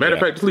out of it. Matter of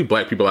fact, just leave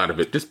black people out of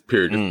it. Just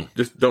period.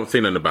 Just don't say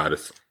nothing about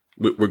us.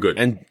 We're good.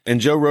 And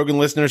Joe Rogan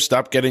listeners,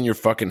 stop getting your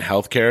fucking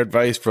healthcare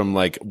advice from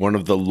like one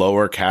of the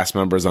lower cast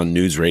members on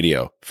news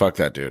radio. Fuck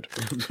that dude.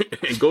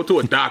 And go to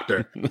a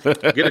doctor.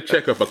 Get a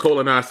checkup, a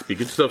colonoscopy.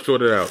 Get yourself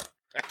sorted out.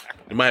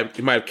 You might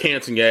have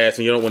cancer in your ass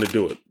and you don't want to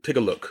do it. Take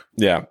a look.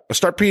 Yeah.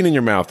 Start peeing in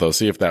your mouth though.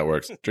 See if that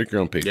works. Drink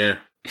your own pee. Yeah.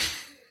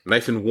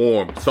 Nice and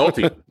warm.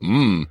 Salty.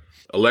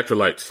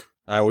 Electrolytes.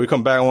 All right, when we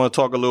come back, I want to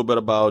talk a little bit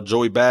about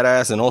Joey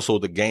Badass and also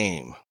the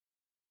game.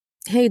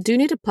 Hey, do you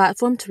need a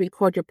platform to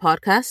record your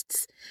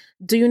podcasts?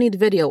 Do you need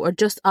video or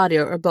just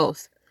audio or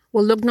both?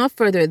 Well, look no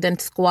further than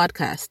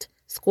Squadcast.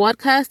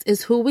 Squadcast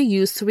is who we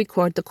use to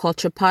record the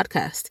Culture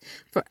Podcast.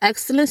 For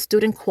excellent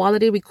student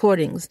quality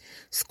recordings,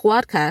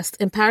 Squadcast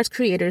empowers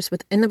creators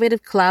with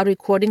innovative cloud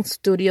recording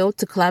studio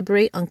to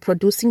collaborate on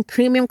producing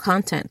premium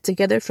content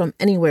together from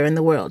anywhere in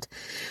the world.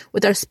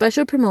 With our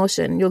special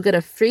promotion, you'll get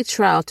a free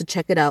trial to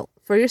check it out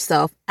for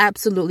yourself,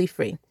 absolutely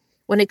free.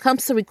 When it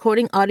comes to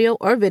recording audio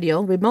or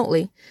video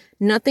remotely,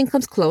 nothing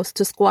comes close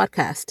to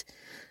Squadcast.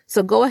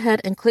 So go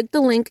ahead and click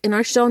the link in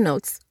our show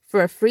notes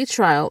for a free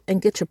trial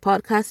and get your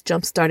podcast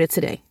jump-started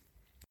today.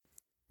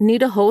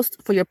 Need a host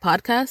for your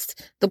podcast?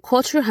 The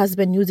Culture has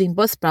been using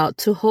Buzzsprout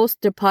to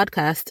host their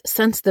podcast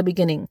since the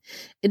beginning.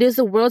 It is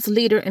the world's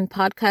leader in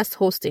podcast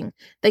hosting.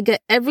 They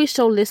get every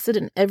show listed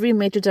in every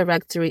major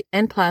directory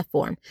and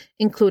platform,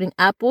 including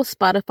Apple,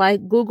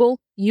 Spotify, Google,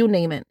 you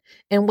name it.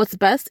 And what's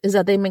best is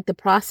that they make the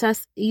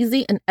process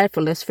easy and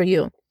effortless for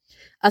you.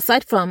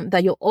 Aside from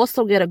that, you'll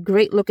also get a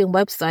great-looking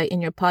website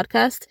in your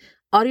podcast.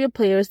 Audio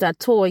players that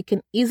toy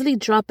can easily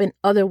drop in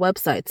other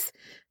websites,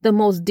 the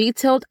most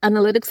detailed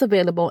analytics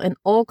available, and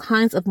all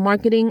kinds of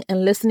marketing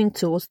and listening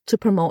tools to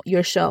promote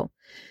your show.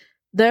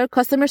 Their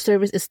customer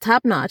service is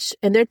top-notch,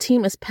 and their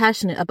team is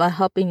passionate about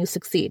helping you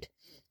succeed.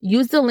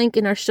 Use the link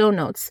in our show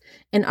notes,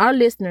 and our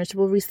listeners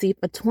will receive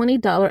a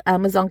 $20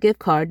 Amazon gift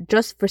card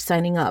just for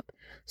signing up.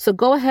 So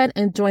go ahead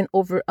and join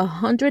over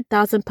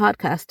 100,000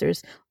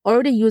 podcasters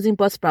already using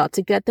Buzzsprout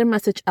to get their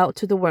message out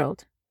to the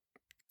world.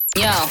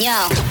 Yo.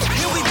 Here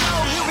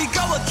we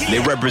go again. They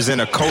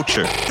represent a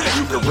culture.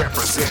 You can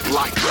represent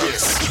like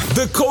this.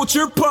 The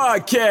Culture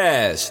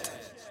Podcast.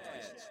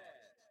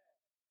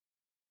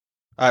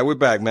 All right, we're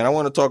back, man. I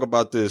want to talk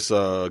about this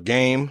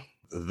game,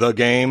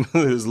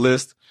 his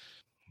list.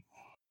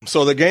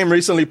 So the game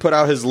recently put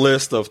out his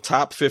list of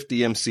top 50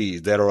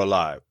 MCs that are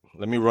alive.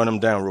 Let me run them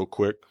down real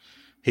quick.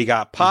 He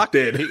got Pac.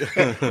 Dead.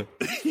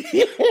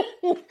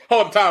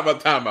 Hold on,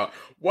 time out.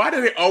 Why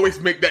do they always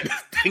make that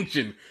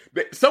distinction?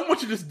 Someone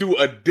should just do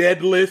a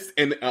dead list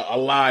and a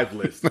alive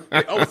list.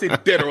 They always say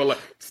dead or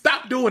alive.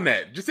 Stop doing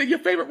that. Just say your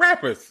favorite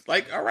rappers.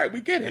 Like, all right,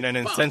 we get it. And an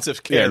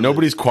intensive care. Yeah,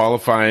 nobody's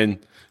qualifying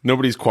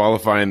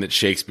that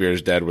Shakespeare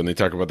is dead when they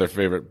talk about their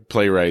favorite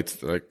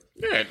playwrights. Like,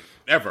 yeah,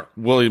 ever.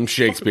 William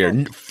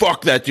Shakespeare.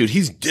 Fuck that dude.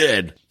 He's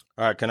dead.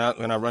 All right, can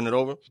I run it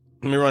over?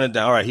 Let me run it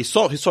down. All right, he's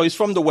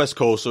from the West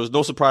Coast, so it's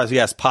no surprise he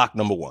has Pac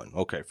number 1.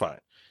 Okay, fine.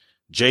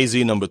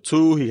 Jay-Z number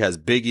 2. He has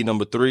Biggie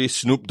number 3.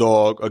 Snoop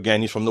Dogg, again,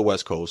 he's from the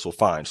West Coast, so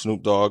fine.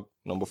 Snoop Dogg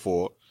number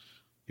 4,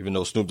 even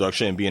though Snoop Dogg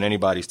shouldn't be in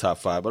anybody's top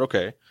 5, but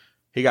okay.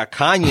 He got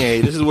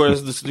Kanye. This is where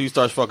he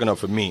starts fucking up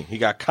for me. He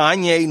got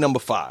Kanye number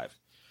 5.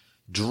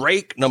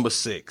 Drake number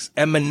 6.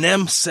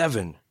 Eminem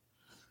 7.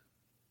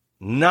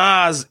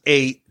 Nas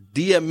 8.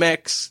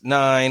 DMX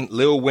 9.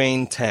 Lil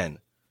Wayne 10.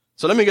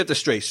 So let me get this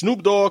straight.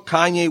 Snoop Dogg,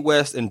 Kanye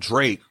West, and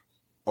Drake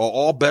are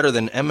all better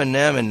than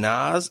Eminem and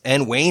Nas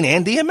and Wayne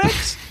and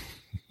DMX?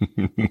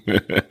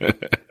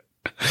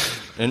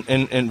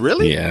 And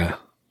really?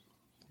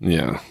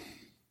 Yeah.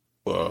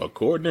 Well,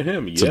 according to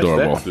him, yes,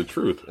 adorable. that's the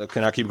truth.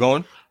 Can I keep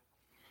going?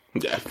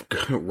 Yeah,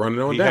 run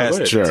it on He down. has Go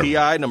ahead. Sure.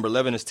 T.I. Number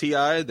 11 is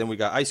T.I. Then we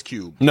got Ice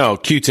Cube. No,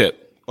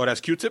 Q-Tip. Oh,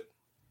 that's Q-Tip?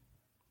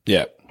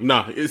 Yeah.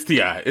 No, it's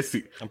T.I.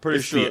 I'm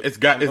pretty sure. It's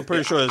got. I'm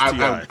pretty sure it's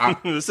T.I.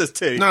 This is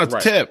T. No, it's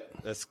Right. Tip.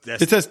 That's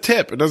It says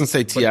Tip. It doesn't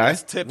say T.I.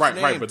 That's Tip's Right,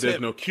 name, right, but there's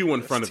Tip. no Q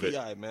in front of it.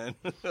 T.I., man.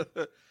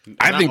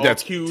 I Not think all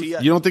that's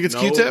Qs. You don't think it's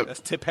No, Q-Tip? That's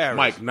Tip Harris.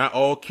 Mike, not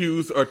all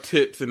Qs are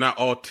tips, and not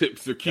all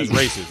tips are Qs. That's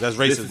racist. That's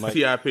This racist, is Mike.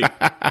 TIP.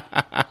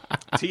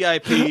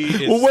 TIP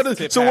is Well, what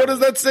Tip what does Harris.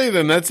 that say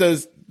then? That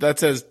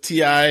says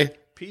T.I.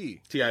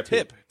 P.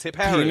 TIP. Tip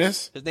Harris.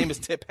 Penis? His name is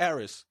Tip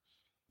Harris.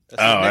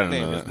 That's Oh, I his don't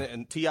nickname. know that.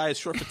 And T.I. is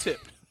short for Tip.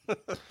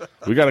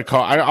 We got to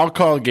call. I'll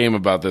call a game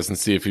about this and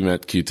see if he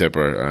meant Q-Tip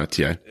or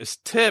T.I. It's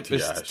Tip. T.I.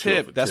 It's short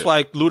Tip. for That's Tip.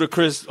 why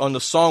Ludacris on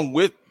the song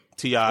with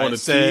T.I. On the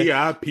said,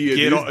 TIP.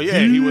 get on, yeah,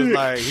 he was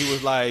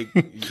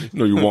like,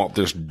 No, you want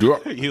this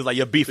dick. he was like,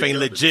 your beef ain't on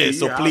the legit,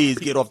 so TIP. please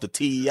get off the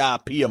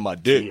TIP of my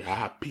dick.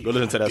 TIP. Go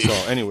listen to that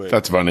song. Anyway,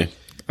 That's funny.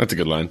 That's a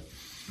good line.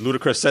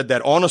 Ludacris said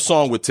that on a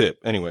song with Tip.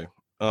 Anyway,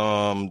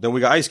 then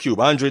we got Ice Cube,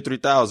 Andre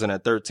 3000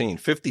 at 13,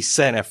 50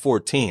 Cent at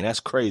 14. That's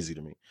crazy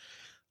to me.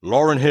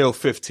 Lauryn Hill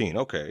 15.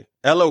 Okay.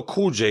 LL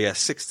Cool J at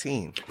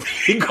 16.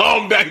 He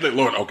called back like,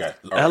 Lord, okay.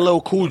 All right. LL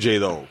Cool J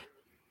though.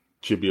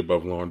 Should be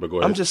above Lauren, but go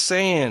ahead. I'm just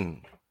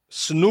saying,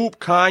 Snoop,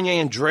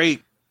 Kanye, and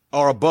Drake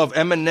are above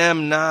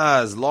Eminem,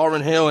 Nas,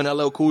 Lauryn Hill, and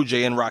LL Cool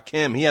J, and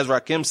Rakim. He has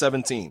Rakim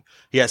 17.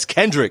 He has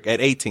Kendrick at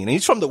 18. And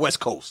he's from the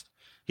West Coast.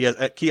 He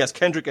has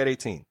Kendrick at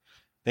 18.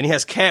 Then he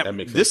has That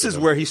makes This sense is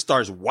to where he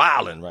starts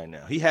wilding right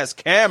now. He has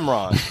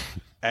Cameron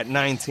at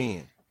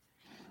 19.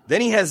 Then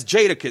he has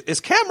Jadakiss. Is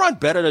Cameron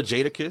better than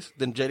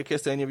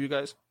Jadakiss to any of you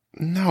guys?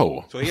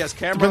 No. So he has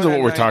Cameron. Depends on at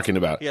what we're 19. talking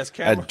about. He has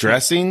Cameron. At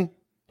dressing,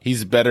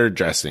 he's better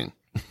dressing.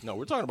 No,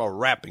 we're talking about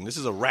rapping. This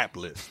is a rap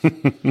list.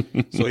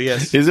 So he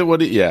has. Is it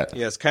what it? Yeah.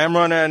 He has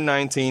Cameron at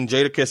 19,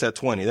 Jadakiss at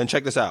 20. Then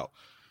check this out.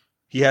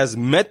 He has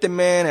Method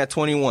Man at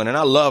 21, and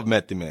I love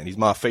Method Man. He's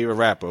my favorite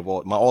rapper,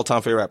 my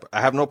all-time favorite rapper. I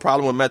have no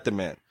problem with Method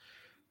Man.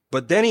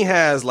 But then he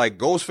has like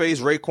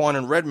Ghostface, Raekwon,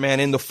 and Redman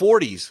in the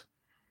 40s.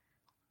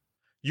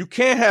 You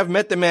can't have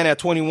Method Man at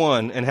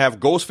 21 and have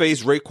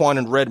Ghostface, Raekwon,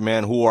 and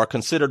Redman, who are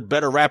considered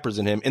better rappers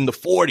than him, in the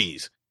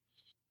 40s.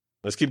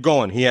 Let's keep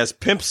going. He has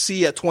Pimp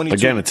C at 22.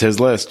 Again, it's his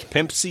list.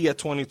 Pimp C at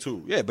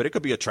 22. Yeah, but it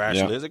could be a trash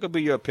Yeah. list. It could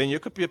be your opinion.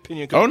 It could be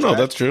opinion. It could Oh, be no, trash.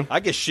 that's true. I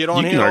get shit on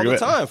You can here all argue the it.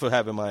 time for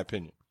having my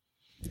opinion.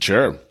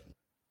 Sure.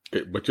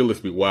 Okay, but your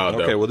list be wild,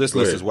 though. Okay, well, this Go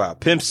list ahead. is wild.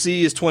 Pimp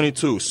C is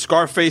 22.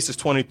 Scarface is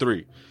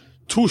 23.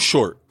 Too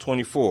Short,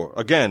 24.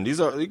 Again, you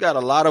got a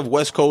lot of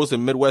West Coast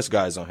and Midwest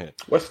guys on here.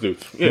 West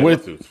Dudes. Yeah, With-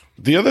 West Dudes.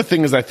 The other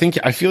thing is, I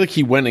feel like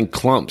he went in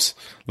clumps.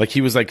 Like he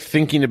was like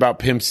thinking about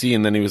Pimp C,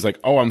 and then he was like,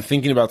 "Oh, I'm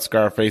thinking about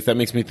Scarface. That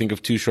makes me think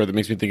of Too Short. That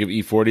makes me think of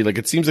E40." Like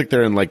it seems like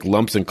they're in like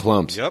lumps and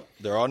clumps. Yep,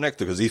 they're all next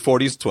to because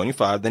E40 is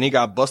 25. Then he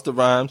got Busta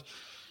Rhymes,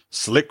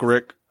 Slick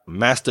Rick,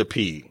 Master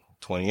P,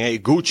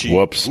 28. Gucci.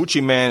 Whoops.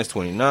 Gucci Man is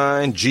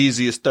 29.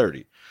 Jeezy is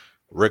 30.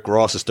 Rick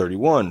Ross is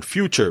 31.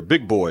 Future,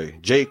 Big Boy,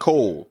 J.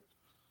 Cole,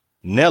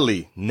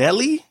 Nelly.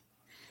 Nelly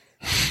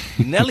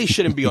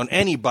shouldn't be on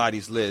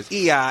anybody's list.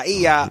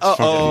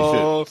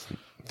 Uh-oh.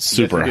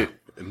 Super. Yes,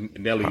 he did.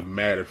 Nelly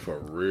mattered for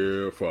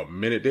a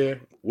minute there.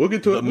 We'll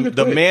get to it. We'll get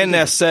to The it. man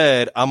that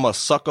said, I'm a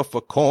sucker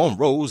for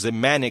cornrows and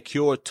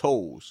manicured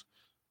toes.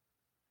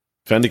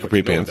 Fendi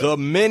Capri Pants. The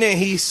minute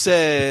he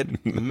said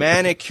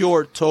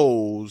manicured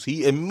toes,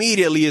 he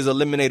immediately is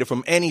eliminated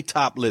from any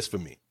top list for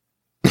me.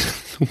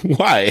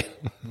 Why?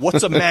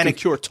 What's a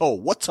manicured toe?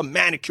 What's a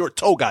manicured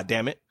toe,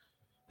 goddammit?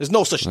 There's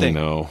no such thing.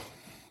 No.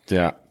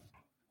 Yeah.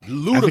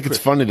 Ludacris. I think it's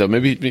funny though.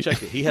 Maybe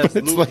Check it. He has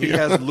It's like- he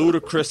has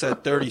Ludacris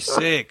at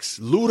 36.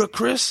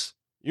 Ludacris?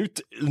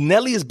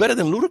 Nelly is better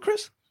than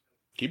Ludacris?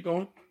 Keep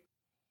going.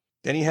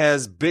 Then he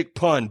has Big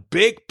Pun.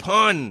 Big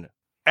Pun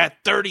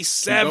at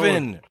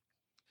 37.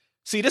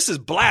 See, this is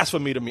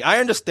blasphemy to me. I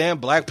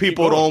understand black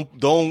people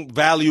don't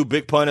value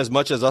Big Pun as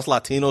much as us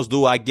Latinos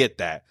do. I get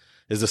that.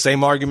 It's the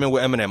same argument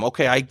with Eminem.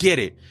 Okay, I get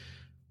it.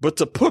 But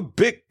to put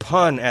Big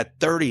Pun at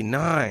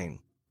 39,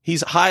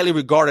 he's highly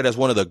regarded as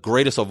one of the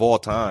greatest of all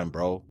time,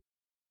 bro.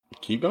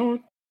 Keep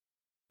going.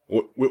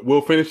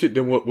 We'll finish it.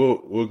 Then we're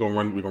gonna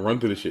run. We're gonna run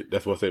through the shit.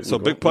 That's what I said. So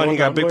Big Pun, he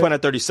got Big Pun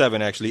at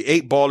 37, actually.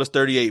 8 Ball is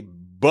 38.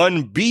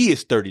 Bun B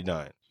is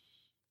 39.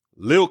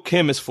 Lil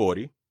Kim is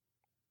 40.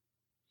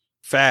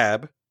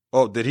 Fab.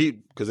 Oh, did he?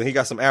 Because then he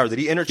got some arrows. Did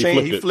he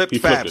interchange? He flipped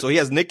Fab. So he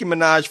has Nicki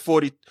Minaj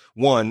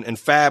 41 and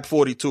Fab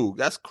 42.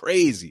 That's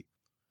crazy.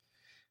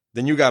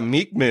 Then you got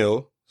Meek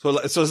Mill. So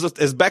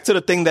it's back to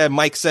the thing that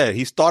Mike said.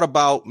 He thought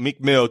about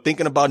Meek Mill,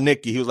 thinking about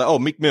Nicki. He was like, oh,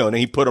 Meek Mill. And then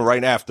he put him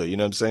right after. You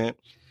know what I'm saying?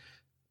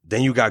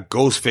 Then you got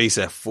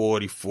Ghostface at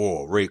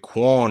 44.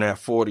 Raekwon at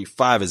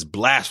 45 is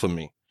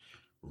blasphemy.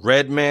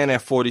 Redman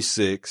at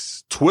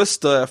 46.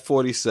 Twista at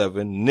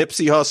 47.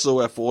 Nipsey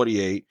Hussle at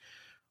 48.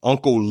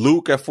 Uncle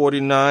Luke at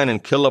 49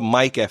 and Killer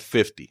Mike at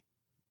 50.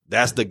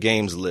 That's the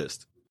game's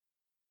list.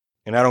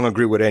 And I don't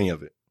agree with any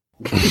of it.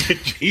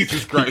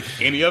 Jesus Christ.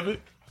 Any of it?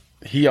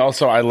 He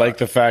also, I like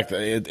the fact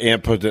that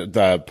Ant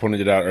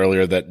pointed it out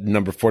earlier that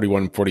number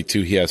 41 and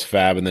 42, he has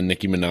Fab and then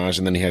Nicki Minaj,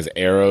 and then he has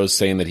arrows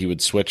saying that he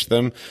would switch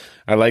them.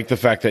 I like the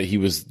fact that he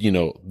was,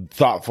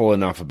 thoughtful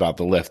enough about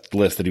the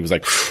list that he was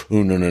like,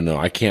 oh, no,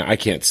 I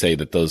can't say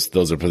that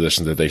those are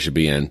positions that they should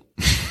be in.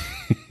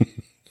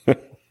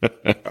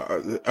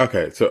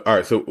 Okay, so all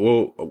right, so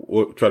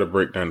we'll try to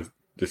break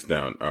this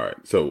down. All right,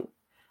 so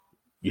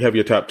you have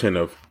your top 10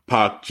 of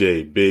Pac,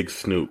 Jay, Big,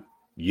 Snoop,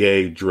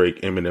 Ye,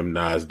 Drake, Eminem,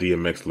 Nas,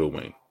 DMX, Lil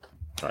Wayne.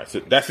 All right, so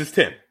that's his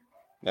 10.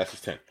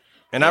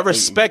 And I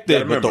respect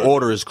it, but the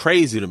order is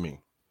crazy to me.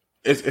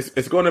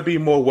 It's going to be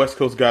more West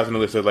Coast guys on the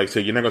list. Like, say,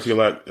 you're not going to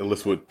see a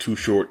list with Too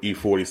Short,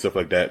 E40, stuff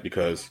like that,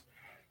 because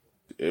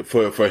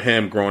for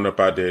him growing up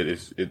out there,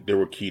 they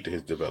were key to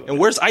his development. And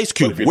where's Ice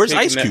Cube? Where's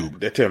Ice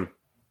Cube? That's him.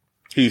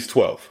 He's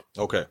 12.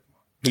 Okay,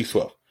 he's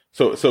 12.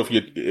 So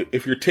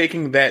if you're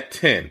taking that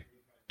 10,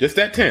 just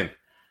that 10,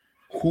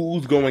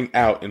 who's going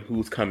out and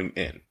who's coming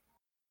in?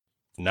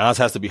 Nas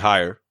has to be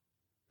higher.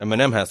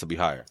 Eminem has to be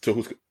higher. So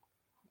who's?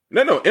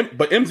 No.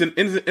 But M's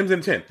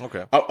in 10.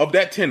 Okay. Of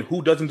that 10,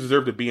 who doesn't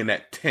deserve to be in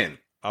that 10?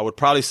 I would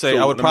probably say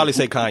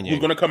Kanye. Who's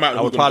going to come out?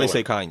 I would probably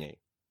say Kanye.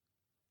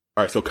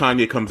 All right. So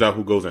Kanye comes out.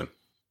 Who goes in?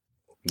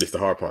 This is the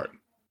hard part.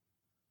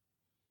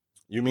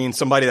 You mean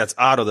somebody that's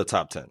out of the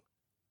top 10?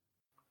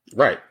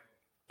 Right.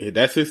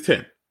 That's his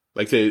 10.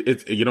 Like say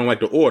you don't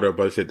like the order,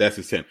 but I said that's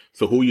his 10.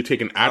 So who are you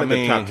taking out of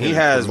the top 10? He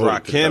has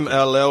Rakim,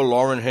 LL,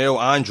 Lauryn Hill,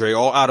 Andre,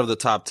 all out of the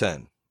top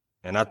 10.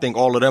 And I think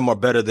all of them are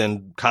better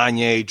than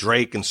Kanye,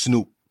 Drake, and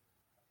Snoop.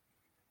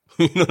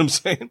 You know what I'm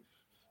saying?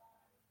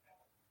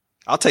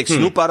 I'll take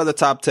Snoop out of the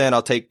top 10.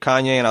 I'll take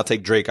Kanye and I'll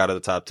take Drake out of the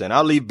top 10.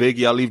 I'll leave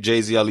Biggie. I'll leave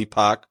Jay-Z. I'll leave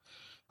Pac.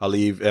 I'll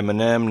leave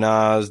Eminem,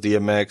 Nas,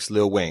 DMX,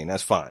 Lil Wayne.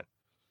 That's fine.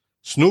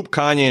 Snoop,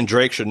 Kanye, and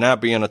Drake should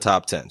not be in the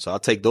top 10. So I'll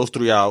take those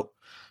three out.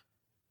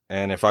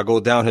 And if I go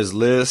down his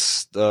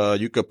list,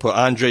 you could put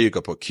Andre, you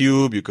could put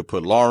Cube, you could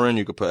put Lauren,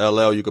 you could put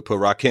LL, you could put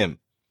Rakim.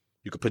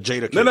 You could put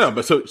Jada. No,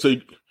 but so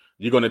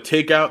you're going to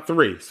take out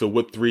three. So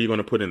what three are you going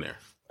to put in there?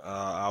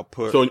 I'll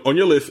put. So on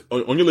your list,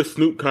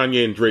 Snoop,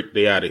 Kanye, and Drake,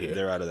 they out of here.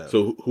 They're out of that.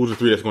 So who's the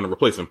three that's going to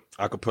replace them?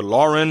 I could put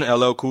Lauren,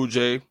 LL Cool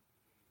J,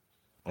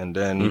 and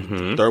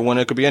then third one,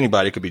 it could be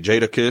anybody. It could be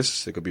Jada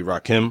Kiss. It could be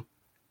Rakim.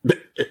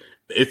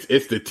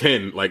 It's the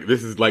 10. Like,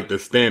 this is like the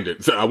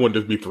standard. So I wouldn't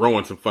just be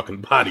throwing some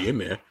fucking body in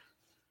there.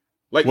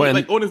 Like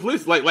on his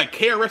list, like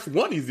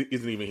KRS-One isn't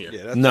even here.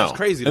 Yeah, that's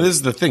crazy. And this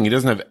is the thing. He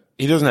doesn't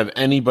have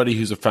anybody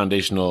who's a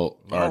foundational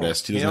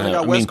artist. He only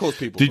got West Coast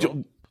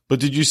people. But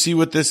did you see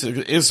what this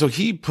is? So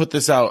he put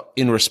this out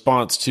in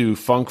response to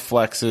Funk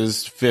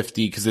Flex's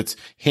 50, because it's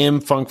him,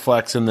 Funk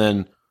Flex, and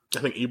then I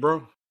think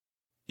Ebro.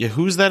 Yeah,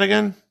 who's that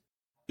again?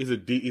 He's a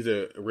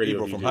radio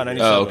Ebro DJ. from Hot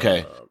 97. Oh,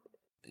 okay.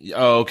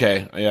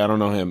 Okay. Yeah, I don't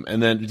know him.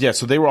 And then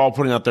so they were all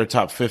putting out their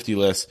top 50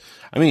 lists.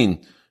 I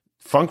mean,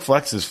 Funk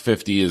Flex's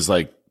 50 is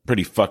like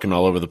pretty fucking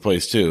all over the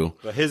place too.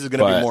 But his is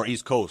going to be more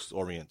East Coast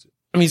oriented.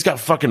 I mean, he's got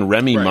fucking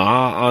Remy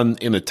Ma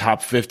in the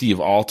top 50 of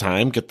all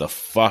time. Get the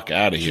fuck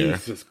out of here.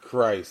 Jesus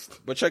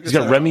Christ. But check this out.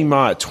 He's got Remy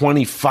Ma at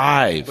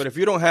 25. But if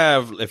you don't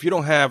have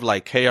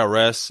like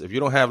KRS, if you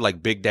don't have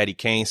like Big Daddy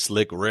Kane,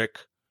 Slick Rick,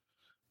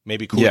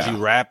 maybe Cool G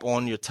Rap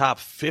on your top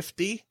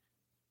 50.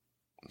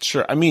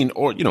 Sure. I mean,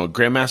 or,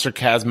 Grandmaster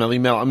Caz, Melly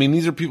Mel. I mean,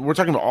 these are people, we're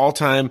talking about all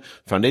time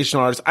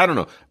foundational artists. I don't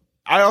know.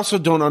 I also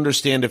don't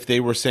understand if they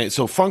were saying,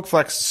 so Funk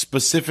Flex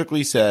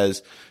specifically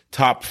says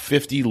top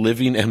 50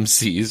 living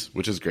MCs,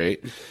 which is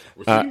great.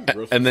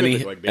 And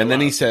then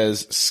he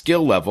says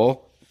skill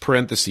level,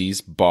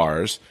 parentheses,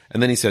 bars.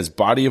 And then he says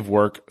body of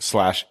work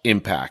 /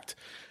 impact.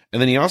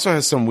 And then he also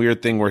has some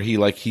weird thing where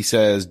he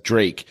says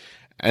Drake.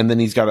 And then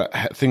he's got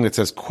a thing that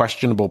says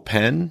questionable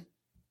pen.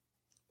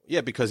 Yeah,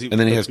 because he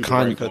has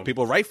Kanye. Because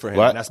people write for him.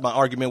 What? And that's my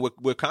argument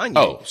with Kanye.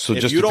 Oh, so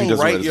if you don't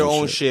write your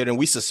own shit, and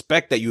we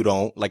suspect that you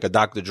don't, like a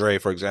Dr. Dre,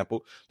 for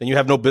example, then you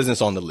have no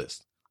business on the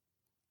list.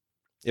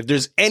 If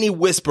there's any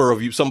whisper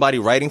of somebody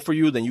writing for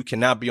you, then you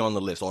cannot be on the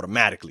list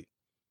automatically.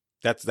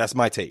 That's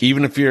my take.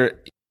 Even if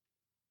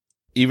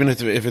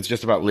it's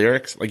just about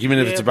lyrics, like even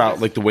if it's about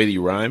like the way that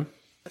you rhyme.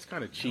 That's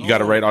kind of cheap. You got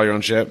to write all your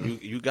own shit.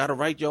 You got to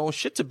write your own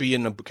shit to be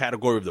in the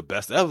category of the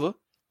best ever.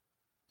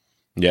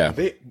 Yeah,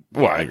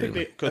 I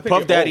agree. Because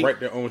Puff Daddy write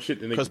their own shit.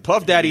 Because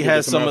Puff Daddy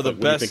has some of the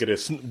best.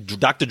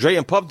 Dr. Dre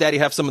and Puff Daddy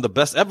have some of the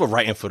best ever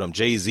writing for them.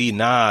 Jay-Z,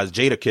 Nas,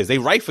 Jada Kiss. They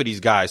write for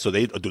these guys. So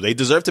do they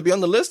deserve to be on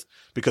the list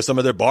because some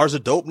of their bars are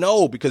dope?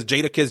 No, because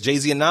Jada Kiss,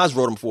 Jay-Z, and Nas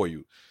wrote them for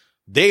you.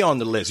 They on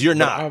the list. You're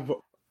not.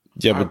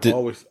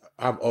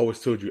 I've always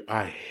told you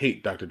I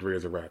hate Dr. Dre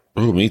as a rapper.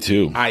 Oh, me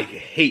too. I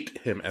hate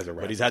him as a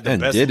rapper. But he's had the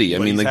best. Diddy. I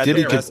mean, like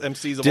Diddy could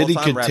MCs of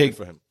all time rapping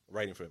for him,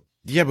 writing for him.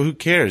 Yeah, but who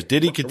cares?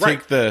 Diddy could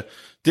take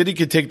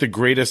the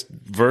greatest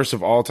verse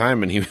of all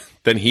time, and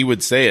he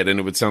would say it, and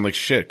it would sound like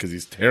shit because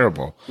he's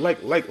terrible. Like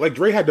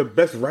Dre had the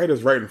best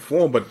writers writing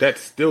for him, but that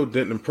still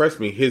didn't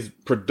impress me. His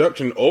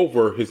production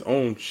over his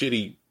own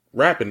shitty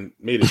rapping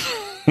made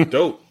it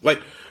dope.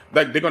 Like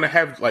they're gonna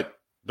have like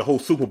the whole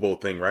Super Bowl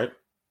thing, right?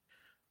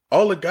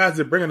 All the guys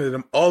that bring to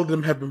them, all of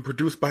them have been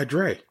produced by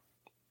Dre.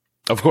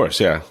 Of course,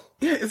 yeah.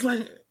 Yeah, it's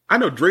like I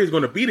know Dre's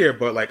going to be there,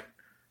 but like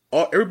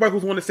everybody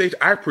who's on the stage,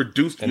 I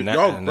produced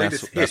y'all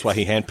greatest hits. That's why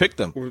he handpicked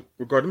them. With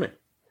regard to me.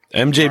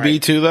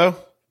 MJB too, though.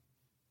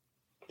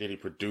 Did he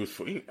produce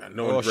for?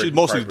 She's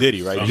mostly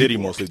Diddy, right? Diddy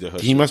mostly did her.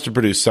 He must have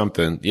produced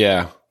something.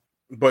 Yeah.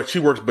 But she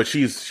works. But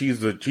she's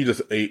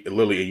just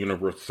literally a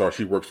universal star.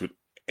 She works with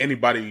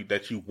anybody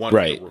that you want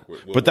to work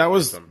with. But that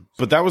was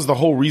the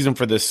whole reason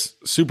for this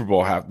Super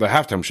Bowl the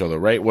halftime show, though,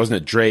 right? Wasn't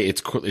it Dre?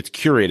 It's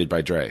curated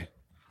by Dre.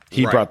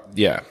 He brought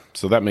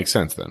so that makes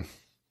sense then,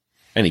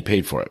 and he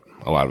paid for it,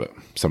 a lot of it,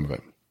 some of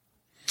it.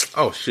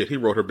 Oh shit! He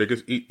wrote her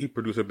biggest. He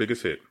produced her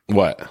biggest hit.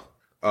 What?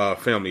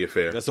 Family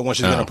Affair. That's the one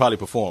she's gonna probably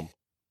perform.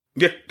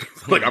 Yeah,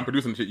 like I'm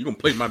producing shit. You gonna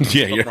play my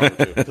music?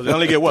 Yeah. So they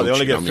only get what? They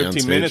only get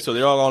 15 minutes, so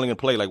they're all only gonna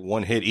play like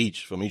one hit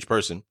each from each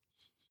person.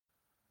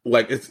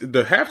 Like it's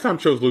the halftime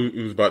shows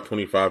lose about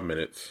 25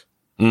 minutes.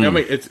 I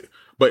mean, it's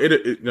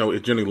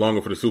generally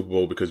longer for the Super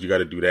Bowl because you got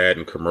to do that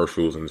and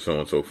commercials and so on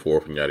and so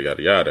forth and yada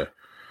yada yada.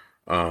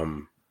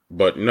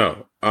 But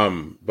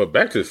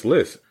back to this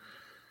list.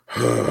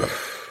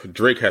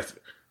 Drake has.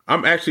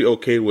 I'm actually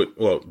okay with.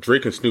 Well,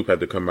 Drake and Snoop had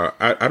to come out.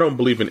 I don't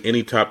believe in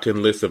any top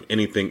 10 list of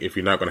anything if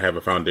you're not going to have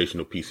a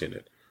foundational piece in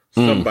it.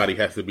 Somebody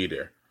has to be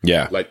there.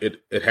 Yeah, like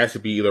it has to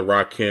be either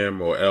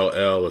Rakim or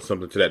LL or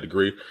something to that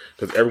degree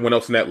because everyone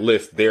else in that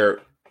list, they're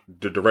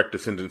the direct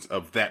descendants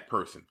of that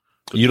person.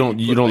 You don't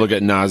look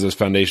at Nas as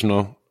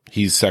foundational.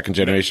 He's second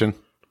generation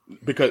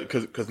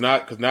because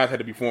Nas had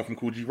to be formed from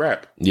Cool G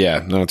Rap.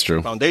 Yeah, no, it's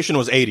true. Foundation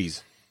was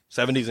 80s,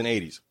 70s, and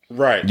 80s.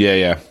 Right.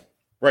 Yeah.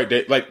 Right,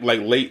 they, like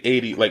late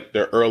 80s, like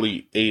the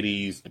early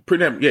 80s,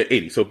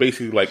 80s. So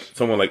basically, like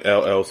someone like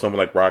LL, someone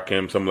like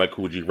Rakim, someone like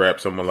Cool G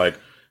Rap, someone like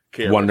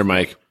KRS. Wonder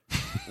Mike.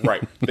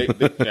 Right.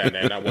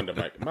 Not Wonder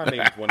Mike. My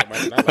name is Wonder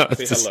Mike. And I like to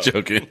say just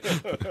hello. Joking.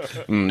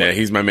 Yeah,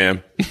 he's my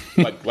man.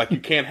 like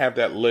you can't have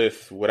that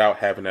list without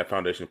having that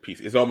foundation piece.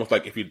 It's almost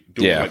like if you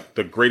do like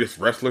the greatest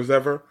wrestlers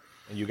ever,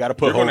 and you got to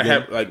put Hogan.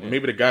 Have like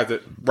maybe the guys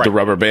that the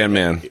rubber band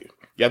man.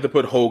 You have to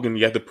put Hogan.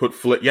 You have to put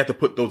Flip. You have to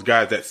put those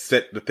guys that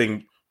set the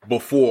thing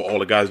before all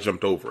the guys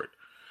jumped over it.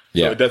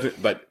 Yeah, so it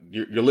doesn't like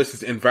your list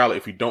is invalid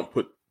if you don't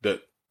put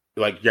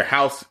your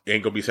house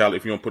ain't gonna be solid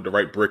if you don't put the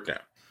right brick down.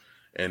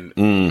 And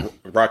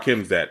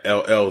Rakim's that,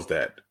 LL's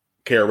that,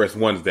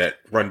 KRS-One's that,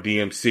 Run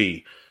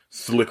DMC,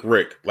 Slick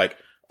Rick, like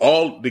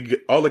all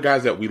the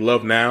guys that we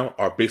love now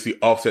are basically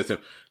offsets.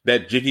 And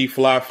that jiggy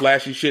fly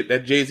flashy shit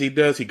that Jay-Z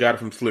does, he got it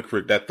from Slick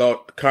Rick. That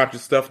thought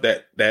conscious stuff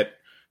that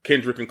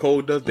Kendrick and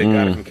Cole does, they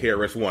got it from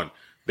KRS-One.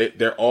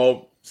 They're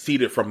all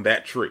seeded from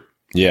that tree.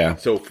 Yeah.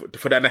 So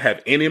for that to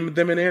have any of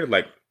them in there,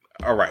 like,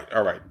 all right.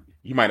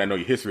 You might not know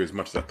your history as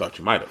much as I thought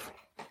you might have.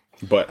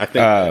 But I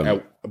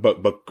think,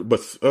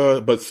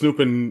 but Snoop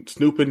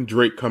and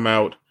Drake come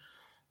out.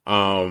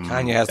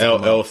 Kanye has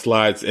LL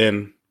slides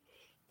in.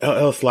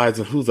 LL slides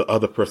in. Who's the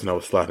other person I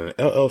was sliding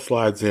in? LL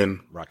slides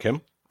in.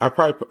 Rakim. I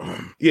probably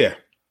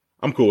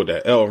I'm cool with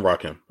that. L and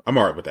Rakim. I'm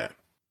alright with that.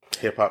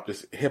 Hip hop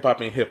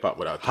ain't hip hop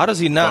without. How does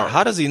he not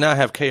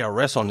have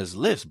KRS on his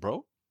list,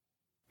 bro?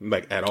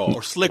 Like at all.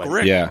 Or Slick like,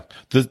 Rick. Yeah.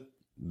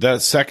 The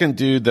second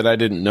dude that I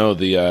didn't know,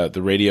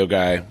 the radio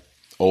guy,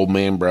 old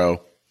man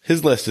bro,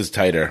 his list is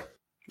tighter.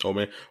 Oh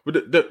man, but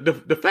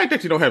the fact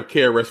that you don't have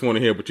KRS-One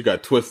in here, but you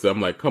got Twista, I'm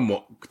like, come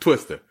on,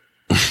 Twista.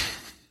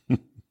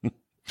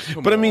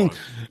 But I mean,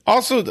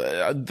 also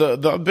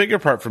the bigger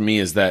part for me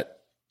is that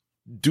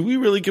do we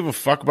really give a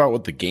fuck about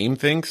what the game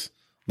thinks?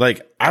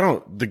 Like,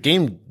 the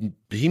game,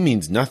 he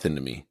means nothing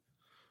to me.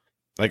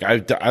 Like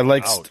I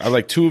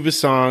like two of his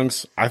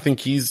songs. I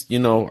think he's, I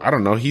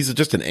don't know, he's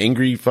just an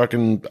angry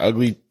fucking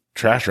ugly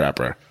trash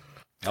rapper.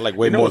 I like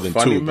way more than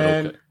funny, two,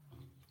 man. Okay.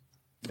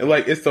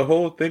 Like it's the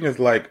whole thing is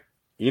like,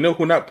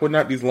 who not putting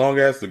out these long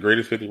ass the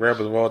greatest 50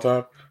 rappers of all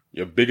time?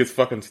 Your biggest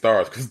fucking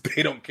stars because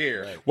they don't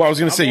care. Well, I was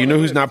gonna say,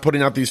 who's not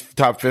putting out these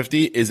top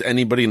 50 is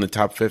anybody in the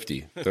top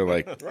 50. They're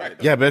like, right,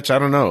 yeah, bitch, I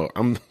don't know,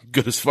 I'm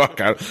good as fuck.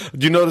 Do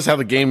you notice how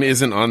the game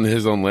isn't on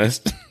his own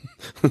list?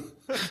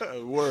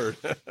 Word.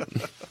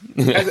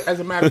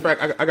 As a matter of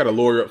fact, I got to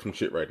lawyer up some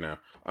shit right now.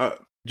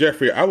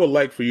 Jeffrey, I would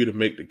like for you to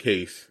make the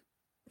case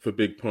for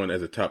Big Pun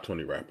as a top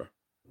 20 rapper.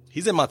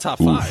 He's in my top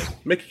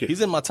 5. Make a case.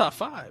 He's in my top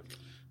 5.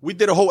 We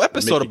did a whole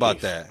episode about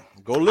that.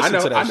 Go listen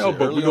to that. I know,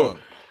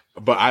 shit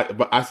but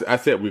I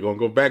said we're gonna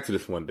go back to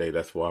this one day.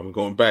 That's why I'm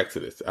going back to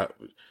this.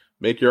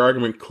 Make your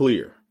argument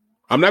clear.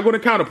 I'm not going to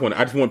counterpoint it.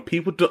 I just want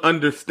people to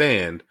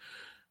understand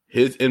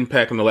his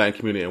impact on the Latin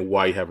community and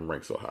why you have him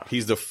ranked so high.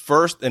 He's the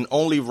first and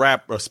only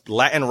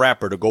Latin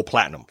rapper to go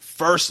platinum.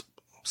 First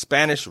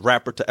Spanish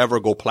rapper to ever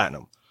go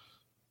platinum.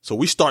 So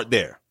we start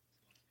there.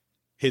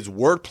 His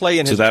wordplay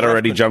and his that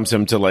already jumps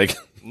him to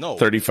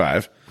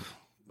 35.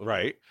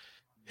 Right.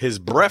 his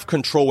breath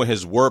control and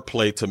his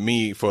wordplay to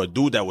me for a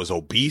dude that was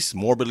obese,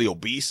 morbidly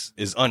obese,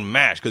 is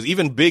unmatched. Because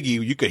even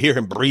Biggie, you could hear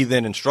him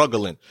breathing and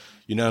struggling.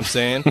 You know what I'm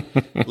saying?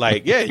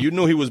 Like, yeah, you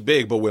knew he was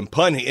big, but when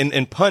Pun,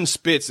 and Pun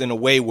spits in a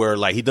way where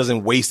like he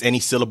doesn't waste any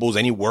syllables,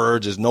 any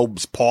words, there's no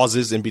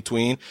pauses in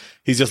between.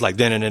 He's just like,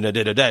 you know what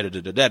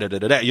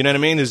I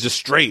mean? It's just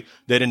straight,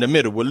 that in the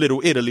middle, with Little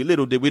Italy,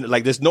 little did we,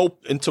 like there's no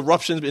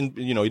interruptions,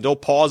 no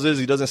pauses.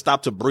 He doesn't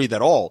stop to breathe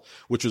at all,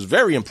 which was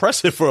very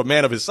impressive for a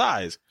man of his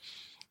size.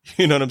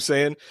 You know what I'm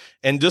saying?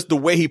 And just the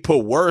way he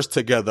put words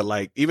together,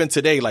 like even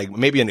today, like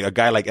maybe a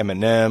guy like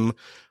Eminem,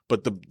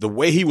 but the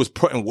way he was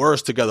putting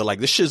words together, like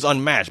this shit's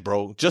unmatched,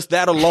 bro. Just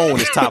that alone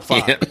is top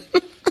 5.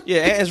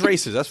 Yeah, and it's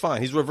racist. That's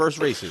fine. He's reverse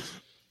racist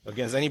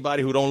against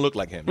anybody who don't look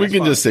like him. We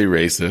can just say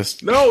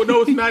racist. No,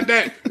 it's not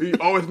that. You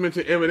always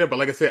mention Eminem, but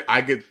like I said, I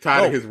get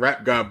tired of his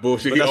rap god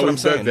bullshit. He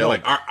always does that. No.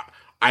 Like,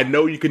 I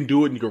know you can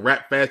do it and you can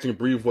rap fast and you can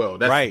breathe well.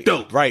 That's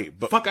dope. Right.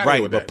 But, fuck out of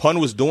here with that. But Pun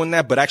was doing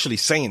that, but actually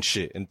saying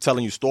shit and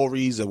telling you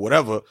stories or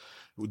whatever,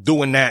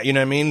 doing that, you know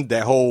what I mean?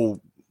 That whole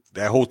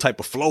type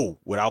of flow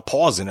without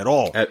pausing at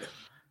all.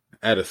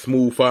 At a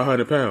smooth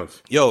 500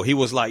 pounds. Yo, he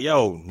was like,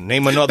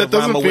 name another. That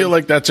doesn't feel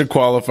like that should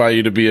qualify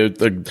you to be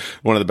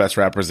one of the best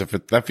rappers.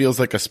 That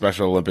feels like a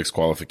Special Olympics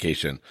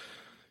qualification.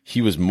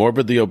 He was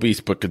morbidly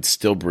obese, but could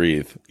still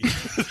breathe.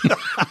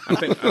 I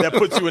think that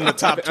puts you in the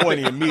top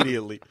 20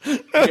 immediately.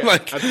 Yeah,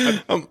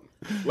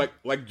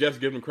 like Jeff's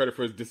giving him credit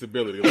for his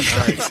disability. Like,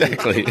 right,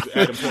 exactly.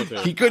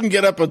 He couldn't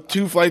get up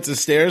 2 flights of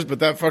stairs, but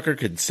that fucker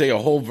could say a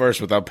whole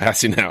verse without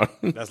passing out.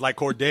 That's like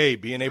Corday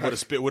being able to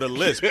spit with a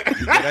lisp.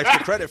 You get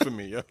extra credit for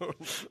me, yo.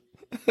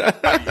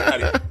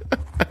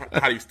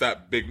 How do you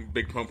stop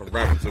Big Pun from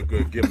rapping so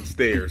good? Give him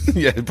stairs.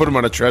 Yeah, put him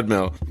on a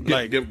treadmill.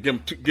 Give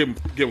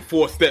him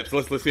 4 steps.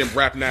 Let's see him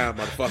rap now,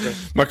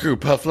 motherfucker. My crew,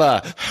 Puff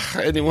La.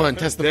 Anyone,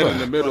 test the in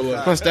the middle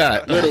of what's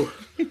that? Little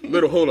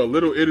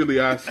Italy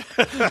eyes.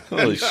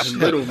 Holy shit.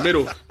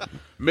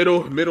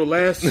 Middle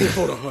last.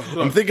 Hold on.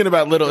 I'm thinking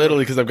about Little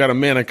Italy because I've got a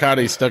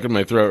manicotti stuck in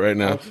my throat right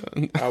now.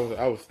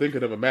 I was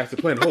thinking of a master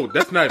plan.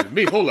 That's not even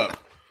me. Hold up.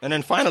 And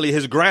then finally,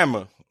 his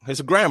grammar,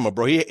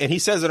 bro. He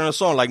says it in a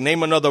song, like,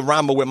 name another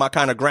rhymer with my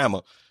kind of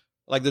grammar.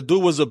 Like, the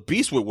dude was a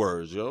beast with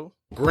words, yo.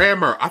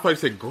 Grammar. I thought you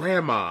said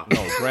grandma.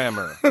 No,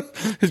 grammar.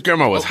 His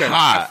grammar was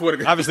hot.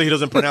 Obviously, he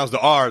doesn't pronounce the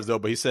R's, though,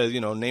 but he says,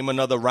 name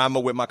another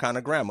rhymer with my kind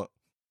of grammar.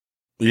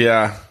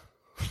 Yeah.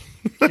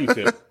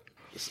 Q-tip.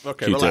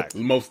 Okay, Q-tip. relax.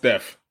 Most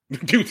deaf.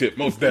 Q-tip,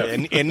 most deaf.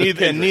 And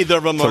neither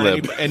of them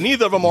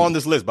are on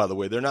this list, by the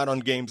way. They're not on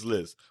Game's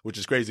list, which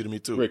is crazy to me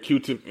too. Wait,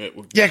 Q-tip.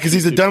 Yeah, because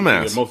he's a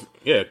dumbass.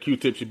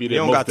 Q-tip should be there.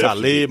 They don't got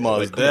Talib,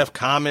 Mos Def,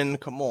 Common.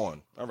 Come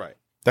on. All right.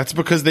 That's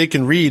because they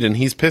can read, and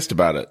he's pissed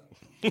about it.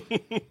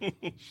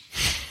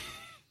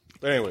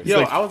 But anyway,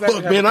 I was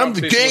actually having a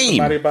conversation with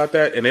somebody about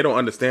that, and they don't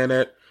understand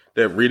that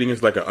reading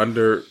is like an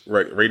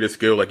underrated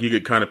skill. Like, you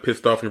get kind of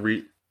pissed off and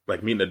read,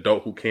 like, meet an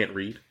adult who can't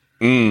read.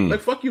 Like,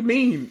 fuck you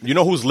mean? You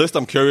know whose list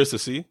I'm curious to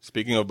see?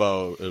 Speaking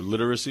about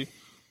literacy.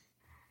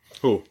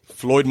 Who?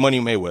 Floyd Money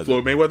Mayweather.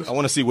 Floyd Mayweather? I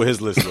want to see what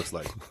his list looks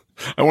like.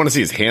 I want to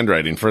see his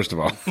handwriting, first of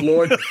all.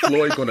 Floyd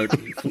gonna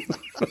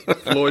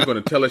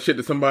tell a shit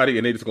to somebody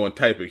and they just gonna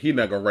type it. He's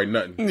not gonna write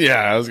nothing. Yeah,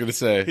 I was gonna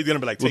say. He's gonna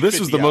be like, well, this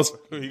was the most.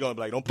 He's gonna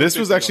be like, don't put this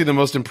was actually the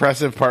most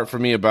impressive part for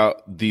me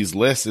about these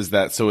lists is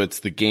that it's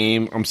the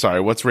game. I'm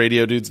sorry, what's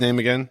Radio Dude's name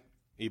again?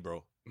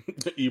 Ebro.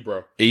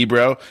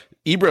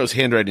 Ebro's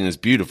handwriting is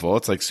beautiful.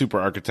 It's like super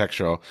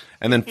architectural.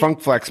 And then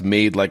Funk Flex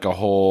made like a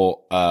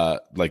whole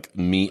like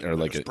meat or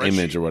like an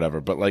image or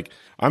whatever. But like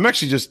I'm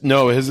actually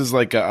his is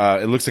like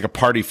it looks like a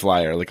party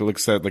flyer. Like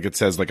it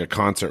says like a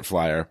concert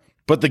flyer.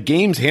 But the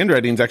game's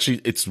handwriting is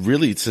actually it's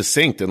really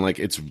succinct and like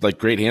it's like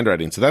great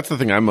handwriting. So that's the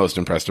thing I'm most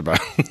impressed about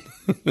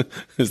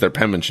is their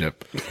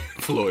penmanship.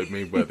 Floyd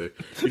Mayweather.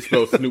 He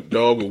spelled Snoop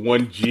Dogg with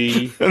 1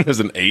 G. And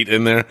there's an 8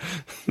 in there.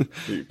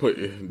 You put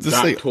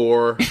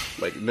Doctor,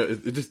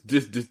 it's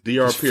just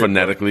DR. Just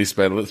phonetically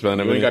spelling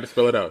everything. You ain't got to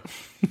spell it out.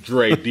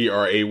 Dre,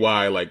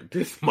 D-R-A-Y, like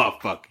this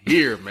motherfucker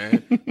here,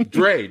 man.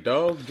 Dre,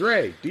 dog,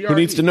 Dre, D-R-E. Who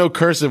needs to know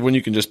cursive when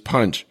you can just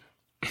punch?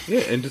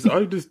 Yeah, and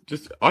all you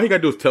gotta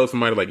do is tell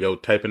somebody like, yo,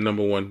 type in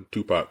number 1,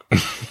 Tupac.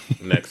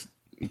 Next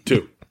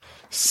 2.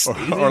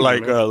 Or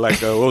like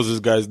what was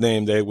this guy's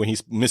name when he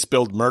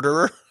misspelled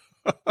murderer?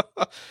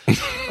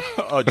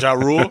 Ja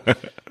Rule.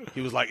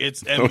 He was like,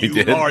 it's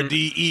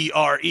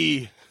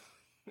M-U-R-D-E-R-E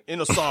in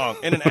a song,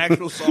 in an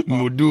actual song.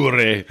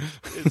 Mudure.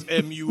 It's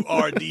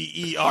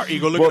M-U-R-D-E-R-E.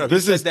 Go look it up.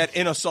 This is that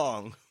in a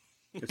song.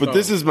 But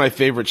this is my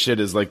favorite shit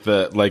is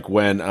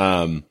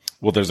when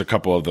well, there's a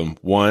couple of them.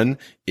 One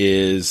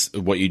is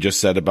what you just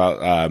said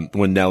about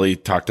when Nelly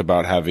talked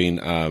about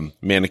having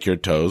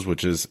manicured toes,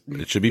 which is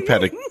it should be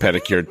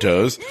pedicured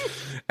toes.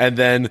 And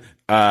then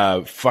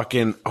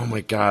fucking oh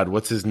my god,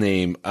 what's his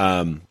name?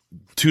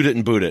 Toot It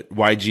and Boot It.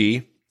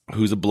 YG,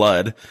 who's a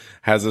blood,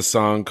 has a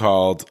song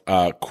called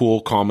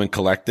Cool, Calm, and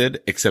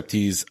Collected, except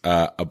he's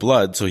a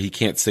blood, so he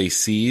can't say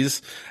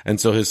C's.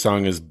 And so his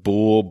song is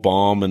Bull,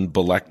 Balm, and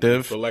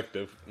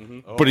Belective.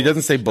 But he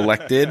doesn't say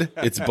belected.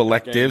 It's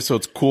belective, so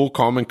it's cool,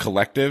 calm, and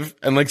collective.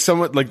 And like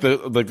someone, like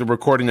the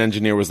recording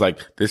engineer was like,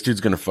 "This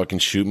dude's gonna fucking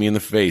shoot me in the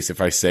face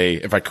if I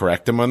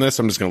correct him on this.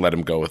 I'm just gonna let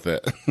him go with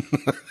it."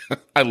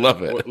 I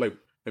love it. Like,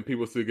 and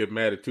people still get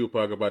mad at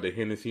Tupac about the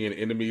Hennessy and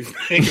enemies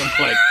thing.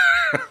 I'm like,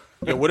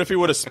 yeah, what if he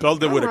would have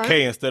spelled it with a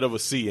K instead of a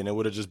C, and it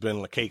would have just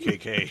been like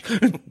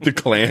KKK? The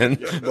Klan.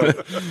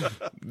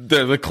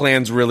 The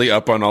Klan's really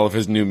up on all of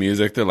his new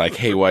music. They're like,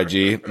 "Hey,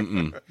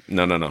 YG,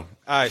 no."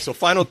 All right, so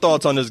final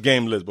thoughts on this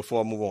game, Liz,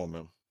 before I move on,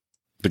 man.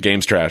 The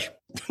game's trash.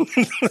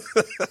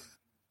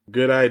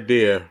 good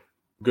idea,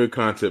 good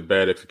concept,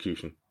 bad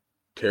execution,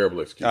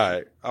 terrible execution. All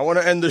right, I want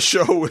to end the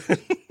show with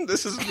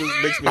this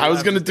makes me. I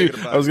was gonna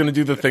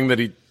do the thing that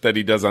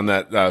he does on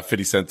that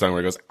 50 Cent song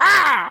where he goes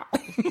ah,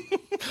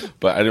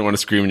 but I didn't want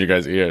to scream in your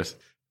guys' ears.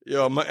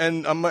 Yo, I'm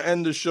gonna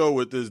end the show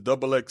with this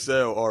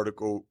XXL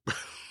article,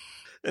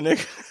 and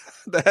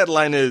the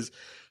headline is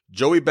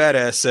Joey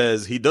Badass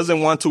says he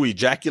doesn't want to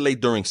ejaculate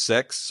during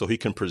sex so he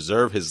can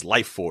preserve his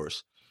life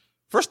force.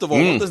 First of all,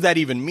 what does that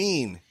even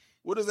mean?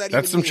 What does that even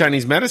mean? That's some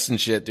Chinese medicine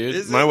shit,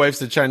 dude. My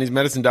wife's a Chinese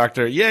medicine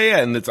doctor. Yeah,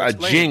 and it's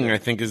Jing, I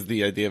think, is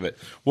the idea of it.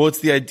 Well, it's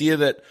the idea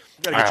that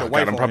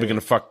I'm probably gonna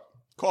fuck.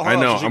 Call her I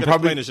know. So I'm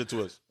probably explain this shit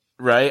to us.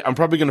 Right? I'm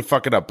probably going to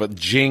fuck it up, but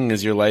Jing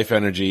is your life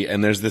energy.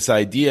 And there's this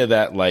idea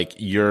that like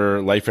your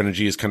life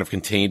energy is kind of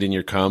contained in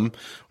your cum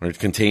or it's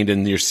contained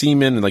in your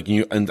semen.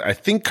 And I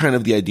think kind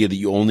of the idea that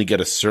you only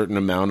get a certain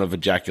amount of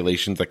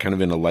ejaculations, like kind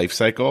of in a life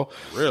cycle.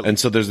 Really? And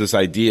so there's this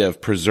idea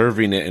of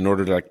preserving it in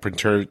order to like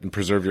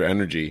preserve your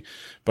energy.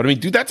 But I mean,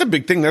 dude, that's a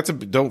big thing.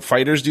 Don't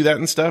fighters do that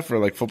and stuff, or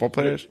like football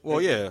players?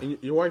 Well, yeah. And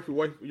your wife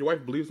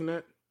believes in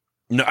that?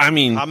 No, I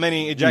mean, how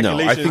many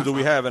ejaculations do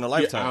we have in a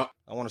lifetime? Yeah,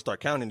 I want to start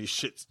counting these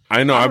shits.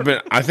 I know.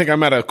 I think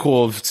I'm at a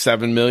cool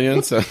 7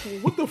 million. So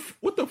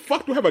what the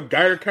fuck do I have a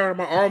Geiger counter on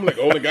my arm? Like,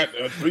 only got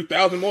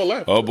 3,000 more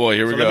left. Oh boy,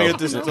 here we go.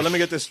 Let me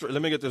get this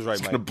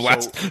right, Mike.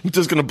 I'm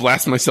just gonna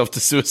blast myself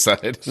to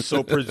suicide.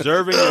 So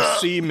preserving your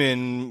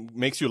semen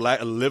makes you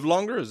live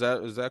longer. Is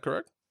that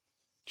correct?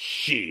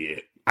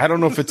 Shit. I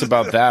don't know if it's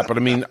about that, but I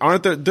mean,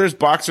 there's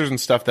boxers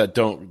and stuff that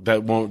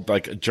won't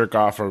like jerk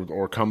off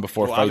or come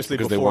before fights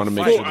because they want to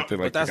make sure that they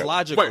like. But that's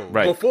logical,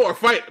 right? Before a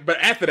fight, but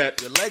after that,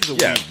 your legs are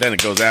weak. Then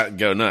it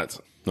go nuts.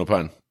 No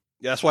pun.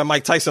 Yeah, that's why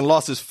Mike Tyson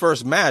lost his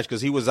first match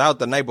because he was out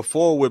the night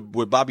before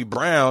with Bobby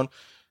Brown,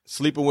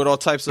 sleeping with all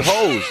types of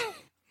hoes.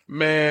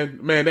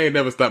 Man, they ain't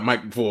never stopped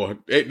Mike before.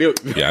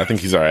 Yeah, I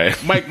think he's all right.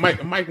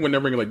 Mike when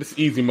they're ringing like, this is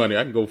easy money.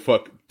 I can go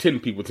fuck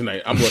 10 people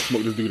tonight. I'm gonna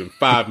smoke this dude in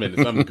 5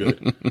 minutes. I'm good.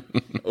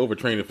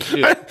 Overtraining for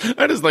shit.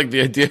 I just like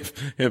the idea of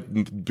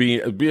him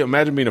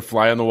imagine being a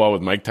fly on the wall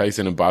with Mike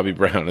Tyson and Bobby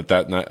Brown at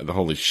that night.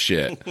 Holy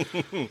shit.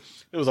 There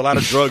was a lot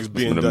of drugs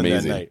being done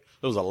that night.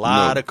 There was a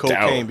lot of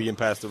cocaine being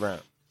passed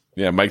around.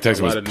 Yeah, Mike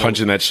Tyson was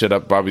punching that shit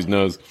up Bobby's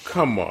nose.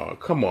 Come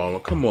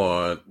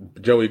on.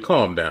 Joey,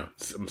 calm down.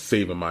 I'm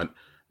saving my...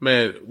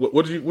 Man,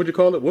 what'd you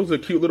call it? What was the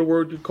cute little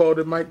word you called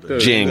it, Mike?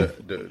 Jing.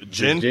 The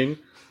jing?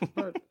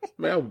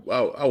 Man,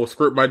 I will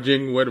squirt my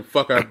jing where the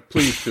fuck I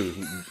please to.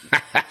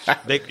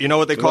 You know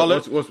what they call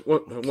it?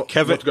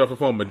 Kevin, what's got for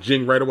phone? My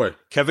jing right away.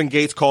 Kevin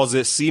Gates calls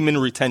it semen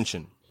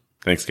retention.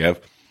 Thanks, Kev.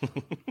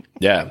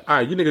 Yeah. All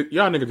right,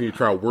 y'all niggas need to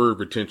try word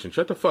retention.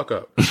 Shut the fuck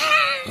up.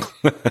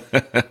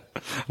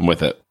 I'm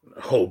with it.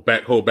 Hold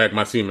back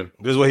my semen.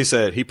 This is what he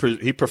said. He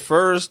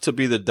prefers to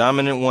be the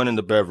dominant one in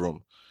the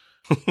bedroom.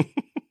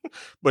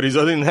 But he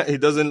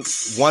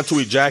doesn't want to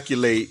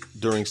ejaculate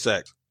during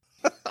sex.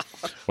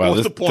 Wow,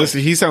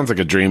 he sounds like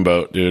a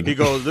dreamboat, dude. He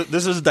goes,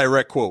 this is a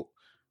direct quote.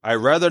 I'd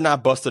rather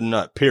not bust a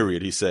nut,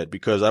 period, he said,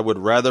 because I would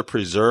rather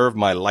preserve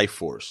my life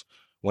force.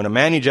 When a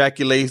man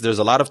ejaculates, there's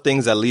a lot of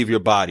things that leave your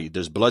body.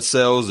 There's blood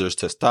cells, there's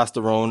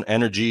testosterone,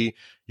 energy.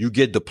 You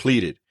get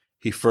depleted,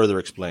 he further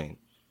explained.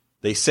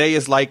 They say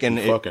it's like an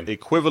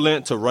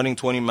equivalent to running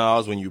 20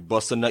 miles when you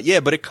bust a nut. Yeah,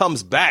 but it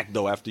comes back,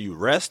 though, after you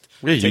rest.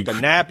 Yeah, take a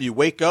nap, you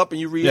wake up,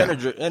 and you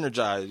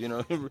re-energize, you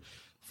know.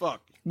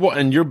 Fuck. Well,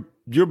 and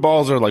your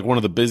balls are like one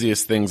of the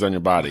busiest things on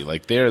your body.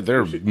 Like,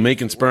 they're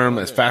making sperm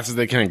as fast as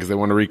they can because they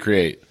want to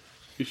recreate.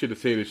 You should have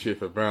said this shit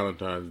for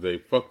Valentine's Day.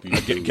 Fuck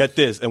these dudes. Get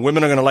this, and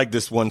women are going to like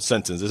this one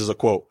sentence. This is a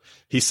quote.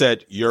 He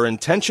said, your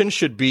intention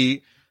should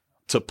be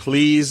to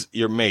please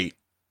your mate.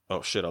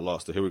 Oh, shit, I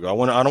lost it. Here we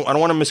go. I don't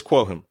want to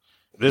misquote him.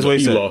 This is what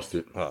he said. Lost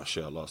it. Oh,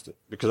 shit, I lost it.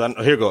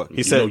 Here you go.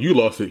 He said... No, you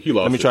lost it. He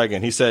lost it. Let me try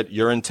again. He said,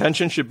 your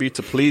intention should be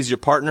to please your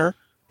partner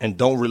and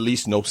don't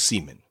release no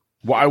semen.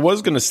 Well, I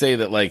was going to say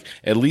that, like,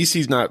 at least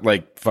he's not,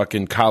 like,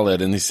 fucking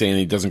Khaled and he's saying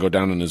he doesn't go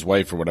down on his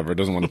wife or whatever.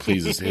 Doesn't want to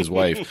please his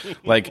wife.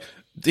 Like,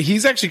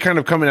 he's actually kind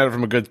of coming at it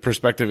from a good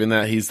perspective in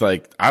that he's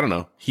like, I don't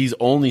know, he's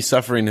only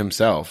suffering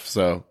himself,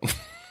 so...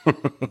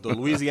 The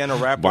Louisiana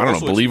rapper... Well, I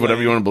don't know, believe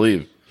whatever you want to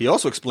believe. He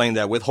also explained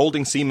that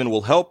withholding semen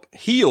will help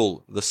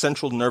heal the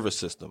central nervous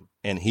system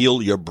and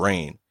heal your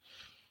brain.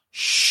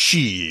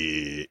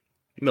 Shit.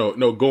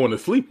 No, going to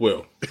sleep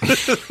well.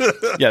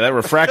 Yeah, that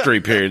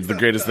refractory period's the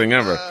greatest thing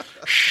ever.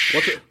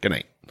 Good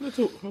night.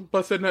 I'm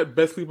busting that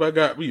best sleep I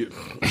got. We on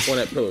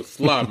that pillow,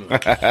 slobbing.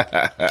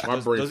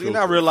 Does he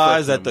not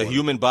realize that the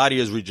human body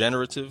is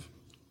regenerative?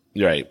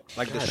 Right.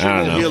 Like the shit I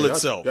don't will know. heal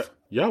itself.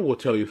 Y'all will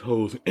tell these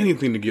hoes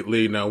anything to get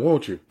laid now,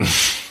 won't you?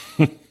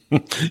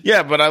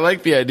 Yeah, but I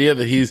like the idea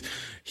that he's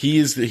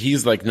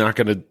like not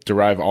going to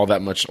derive all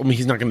that much. I mean,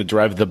 he's not going to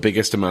derive the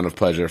biggest amount of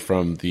pleasure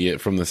from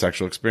the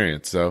sexual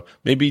experience. So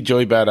maybe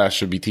Joey Badass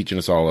should be teaching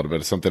us all a little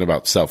bit of something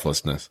about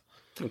selflessness.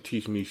 Don't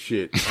teach me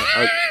shit.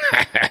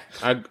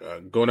 I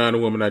go down to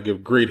a woman, I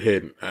give great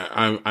head.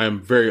 I'm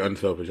very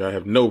unselfish. I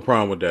have no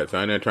problem with that. So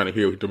I'm not trying to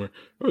hear what you're doing.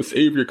 Oh,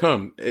 save your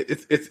cum.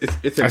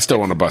 It's I still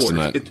want to bust a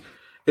nut.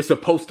 It's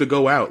supposed to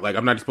go out. Like,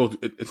 I'm not supposed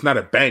to, it's not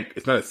a bank.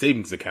 It's not a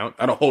savings account.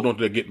 I don't hold on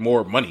to get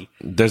more money.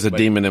 There's a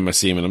demon in my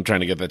semen. I'm trying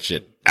to get that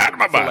shit out of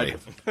my body.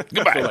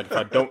 Goodbye. So like,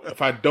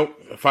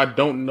 if I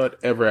don't nut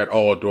ever at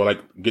all, do I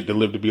like get to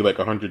live to be like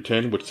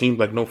 110, which seems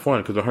like no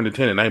fun because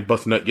 110 and I ain't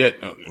busting nut yet.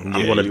 I'm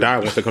going to die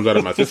once it comes out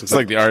of my system. It's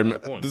like the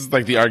argument. This is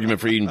like the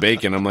argument for eating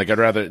bacon. I'm like, I'd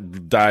rather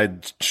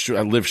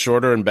live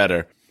shorter and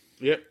better.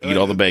 Yep. Eat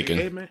all the bacon.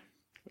 Hey, man.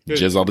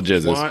 Jizz all the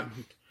jizzes. Swan.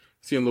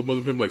 Seeing little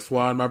Muslim people like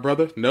Swan, my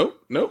brother.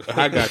 Nope.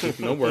 I got you.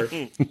 No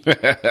worries.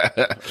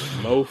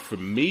 No for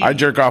me. I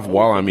jerk off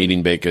while I'm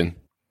eating bacon.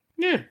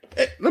 Yeah.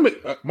 Hey, let me,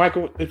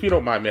 Michael, if you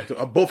don't mind me asking,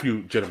 both of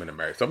you gentlemen are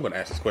married, so I'm going to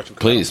ask this question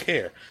because Please. I don't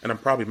care, and I'm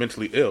probably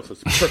mentally ill, so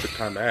it's the perfect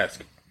time to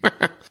ask.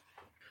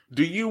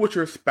 Do you with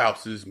your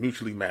spouses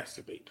mutually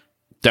masturbate?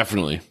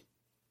 Definitely.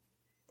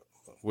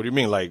 What do you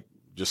mean? Like,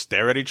 just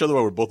stare at each other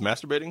while we're both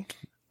masturbating?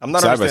 I'm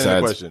not Side by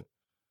understanding the sides. question.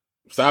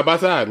 Side by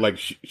side. Like,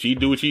 she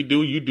do what she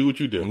do, you do what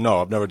you do.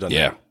 No, I've never done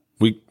Yeah. that.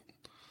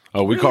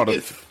 We called it.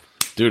 It's-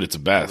 Dude, it's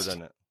the Never best. done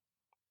that.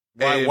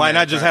 Hey, Why man,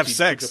 not just trying have to keep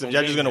sex up if on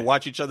y'all just game, going to man.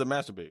 watch each other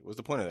masturbate? What's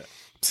the point of that?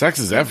 Sex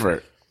is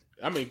effort.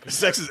 I mean,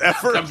 Sex is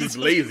effort. I'm just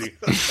lazy.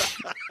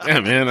 Yeah,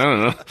 man, I don't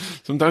know.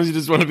 Sometimes you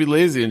just want to be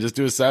lazy and just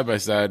do a side by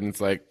side, and it's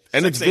like,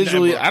 and Sex it's ain't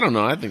visually. nothing but- I don't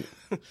know. I think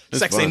it's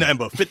Sex fun. ain't nothing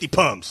but 50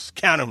 pumps.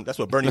 Count them. That's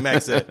what Bernie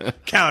Mac said.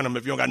 Count them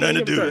if you don't got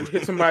nothing to You ever do. try to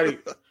hit somebody,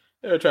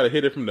 you ever try to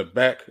hit it from the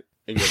back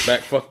and your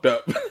back fucked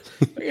up?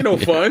 Ain't no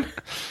fun.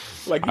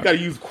 Like, you got to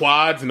use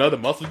quads and other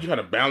muscles. You trying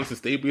to balance and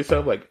stable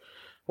yourself. Like,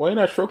 why you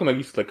not stroking like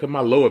you like, cause my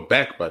lower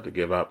back about to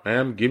give out, man.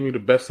 I'm giving you the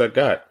best I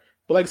got.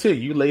 But like I said,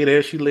 you lay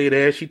there, she lay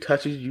there, she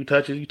touches, you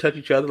touch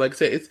each other. Like I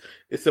said,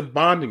 it's a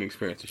bonding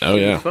experience. It's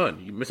yeah.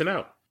 fun. You're missing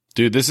out.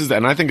 Dude, this is,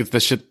 and I think it's the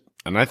shit,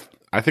 and I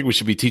think we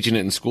should be teaching it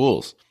in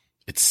schools.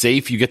 It's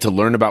safe. You get to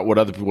learn about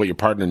what your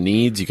partner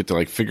needs. You get to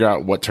like figure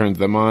out what turns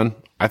them on.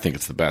 I think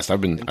it's the best.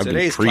 I've been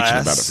Today's preaching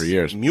class, about it for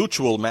years.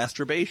 Mutual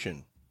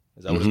masturbation.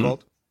 Is that what it's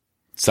called?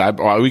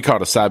 We call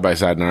it a side by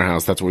side in our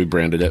house. That's what we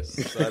branded it.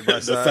 Side by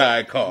The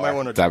side car. Might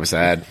want Side to by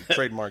side.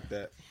 trademark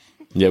that.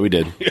 Yeah, we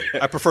did.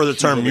 I prefer the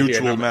term over here,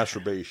 mutual I'm-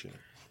 masturbation.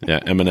 Yeah,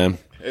 Eminem.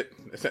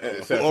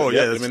 Oh,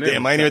 yeah.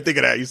 Damn, I didn't even think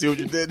of that. You see what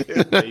you did?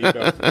 There you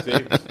go. See?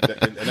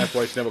 And that's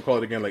why she never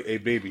called it again. Like, hey,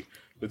 baby,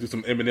 let's do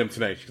some Eminem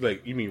tonight. She's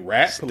like, you mean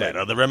rap? That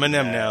other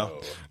Eminem now.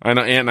 I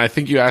know, and I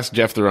think you asked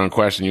Jeff the wrong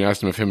question. You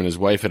asked him if him and his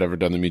wife had ever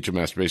done the mutual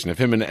masturbation. If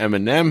him and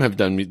Eminem have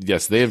done,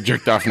 yes, they have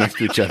jerked off next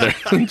to each other.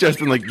 Just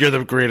been like, you're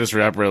the greatest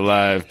rapper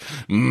alive.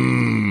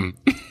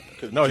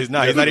 No, he's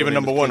not. He's not even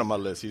number one on my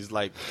list. He's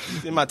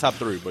in my top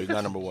 3, but he's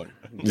not number 1.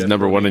 He's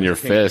number one in your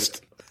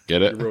fist.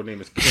 Get it? Your real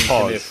name is Ken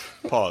Pause. Kniff.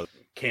 Pause.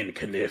 Ken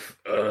Kniff.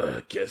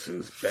 Guess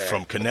who's back?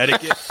 From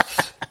Connecticut.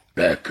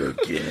 Back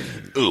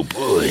again. Oh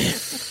boy!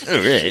 All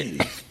right.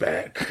 He's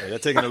back. Hey, they're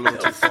taking it a little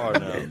too far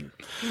now.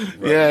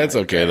 Yeah, it's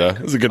okay though.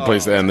 It's a good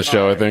place to end the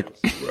show, I think.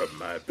 Rub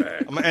my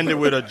back. I'm going to end it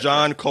with a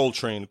John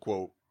Coltrane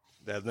quote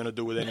that has nothing to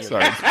do with any of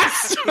Sorry.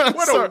 that.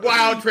 What a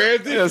wild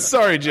transition. Yeah,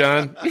 sorry,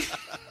 John.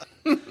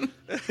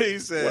 He One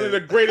of said, the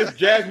greatest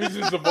jazz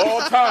musicians of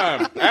all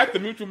time. After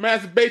mutual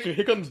masturbation,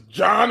 here comes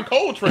John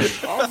Coltrane.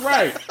 All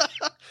right.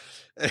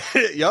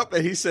 yup,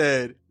 and he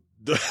said,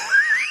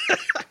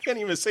 I can't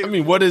even say I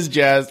mean, what is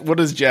jazz? What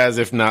is jazz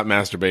if not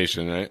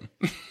masturbation, right?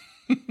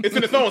 It's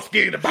in its own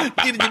skin. Is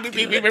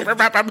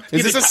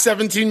this a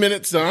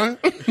 17-minute song?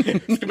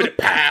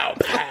 Pow,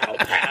 pow,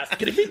 pow.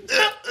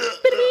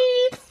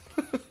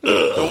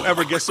 Don't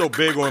ever get so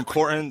big or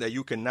important that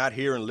you cannot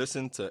hear and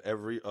listen to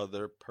every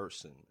other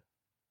person.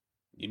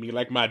 You mean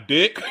like my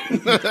dick? Too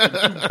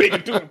big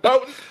and too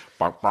potent?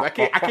 I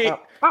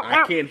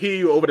can't hear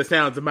you over the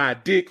sounds of my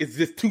dick. It's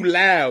just too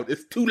loud.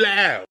 It's too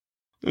loud.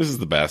 This is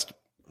the best.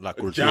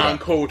 John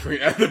Coltrane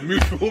as a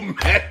mutual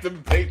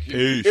masturbation.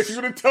 Peace. If you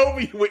would have told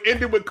me you would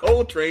end it with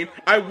Coltrane,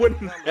 I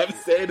wouldn't have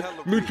said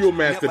mutual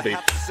masturbation.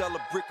 Never have to sell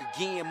a brick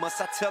again. Must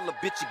I tell a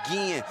bitch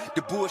again?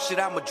 The bullshit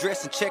I'm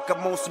addressing, check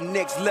I'm on some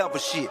next level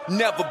shit.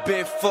 Never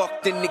been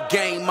fucked in the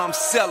game, I'm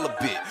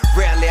celibate.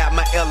 Rarely out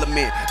my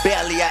element,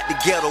 barely out the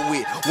ghetto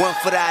with 1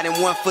 foot out and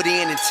 1 foot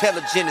in,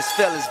 intelligent as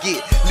fellas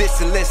get.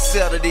 Listen, let's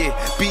settle this,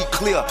 be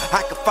clear.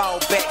 I can fall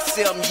back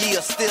 7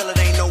 years, still it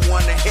ain't no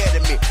one ahead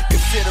of me.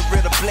 Consider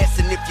it a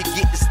blessing if you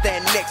get to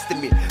stand next to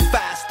me.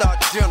 5-star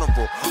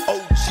general,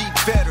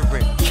 OG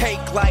veteran,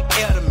 cake like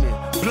Edelman,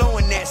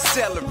 blowing that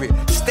celery,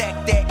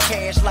 stack that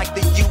cash like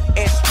the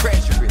U.S.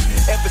 Treasury.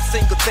 Every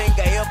single thing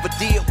Everything I ever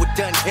did was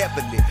done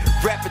heavily.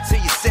 Rapping till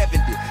you're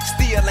 70,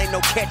 still ain't no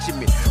catching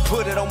me.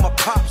 Put it on my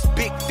pops,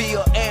 Big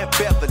Phil and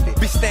Beverly.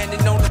 Be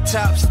standing on the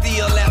top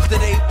still after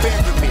they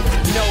bury me.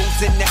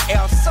 Nose in the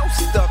air, so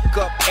stuck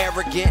up,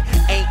 arrogant.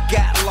 Ain't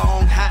got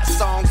long, hot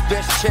songs,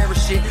 best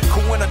cherish it.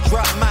 Cause when I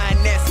drop mine,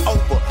 that's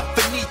over.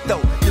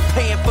 Finito, you're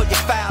paying for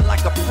your foul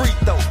like a free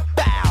throw.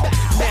 Bow.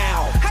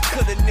 Now, how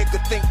could a nigga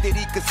think that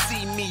he could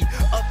see me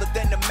other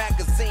than the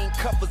magazine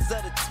covers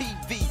of the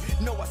TV?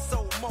 No, I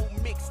sold more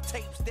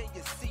mixtapes than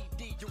your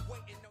CD. You're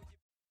waiting on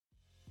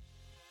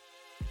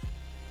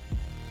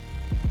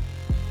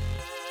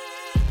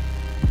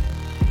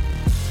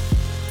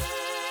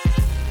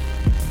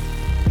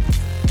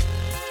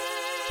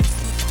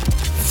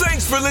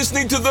Thanks for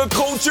listening to the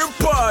Culture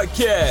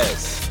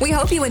Podcast. We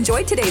hope you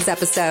enjoyed today's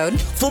episode.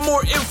 For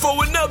more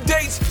info and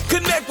updates,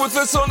 connect with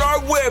us on our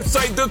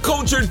website,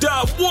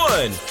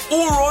 theculture.one,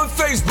 or on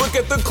Facebook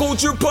at The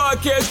Culture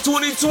Podcast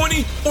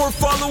 2020, or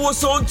follow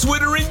us on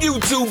Twitter and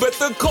YouTube at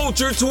The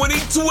Culture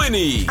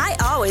 2020. I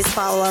always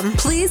follow them.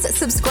 Please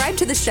subscribe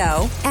to the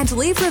show and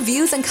leave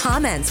reviews and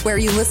comments where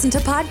you listen to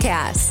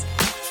podcasts.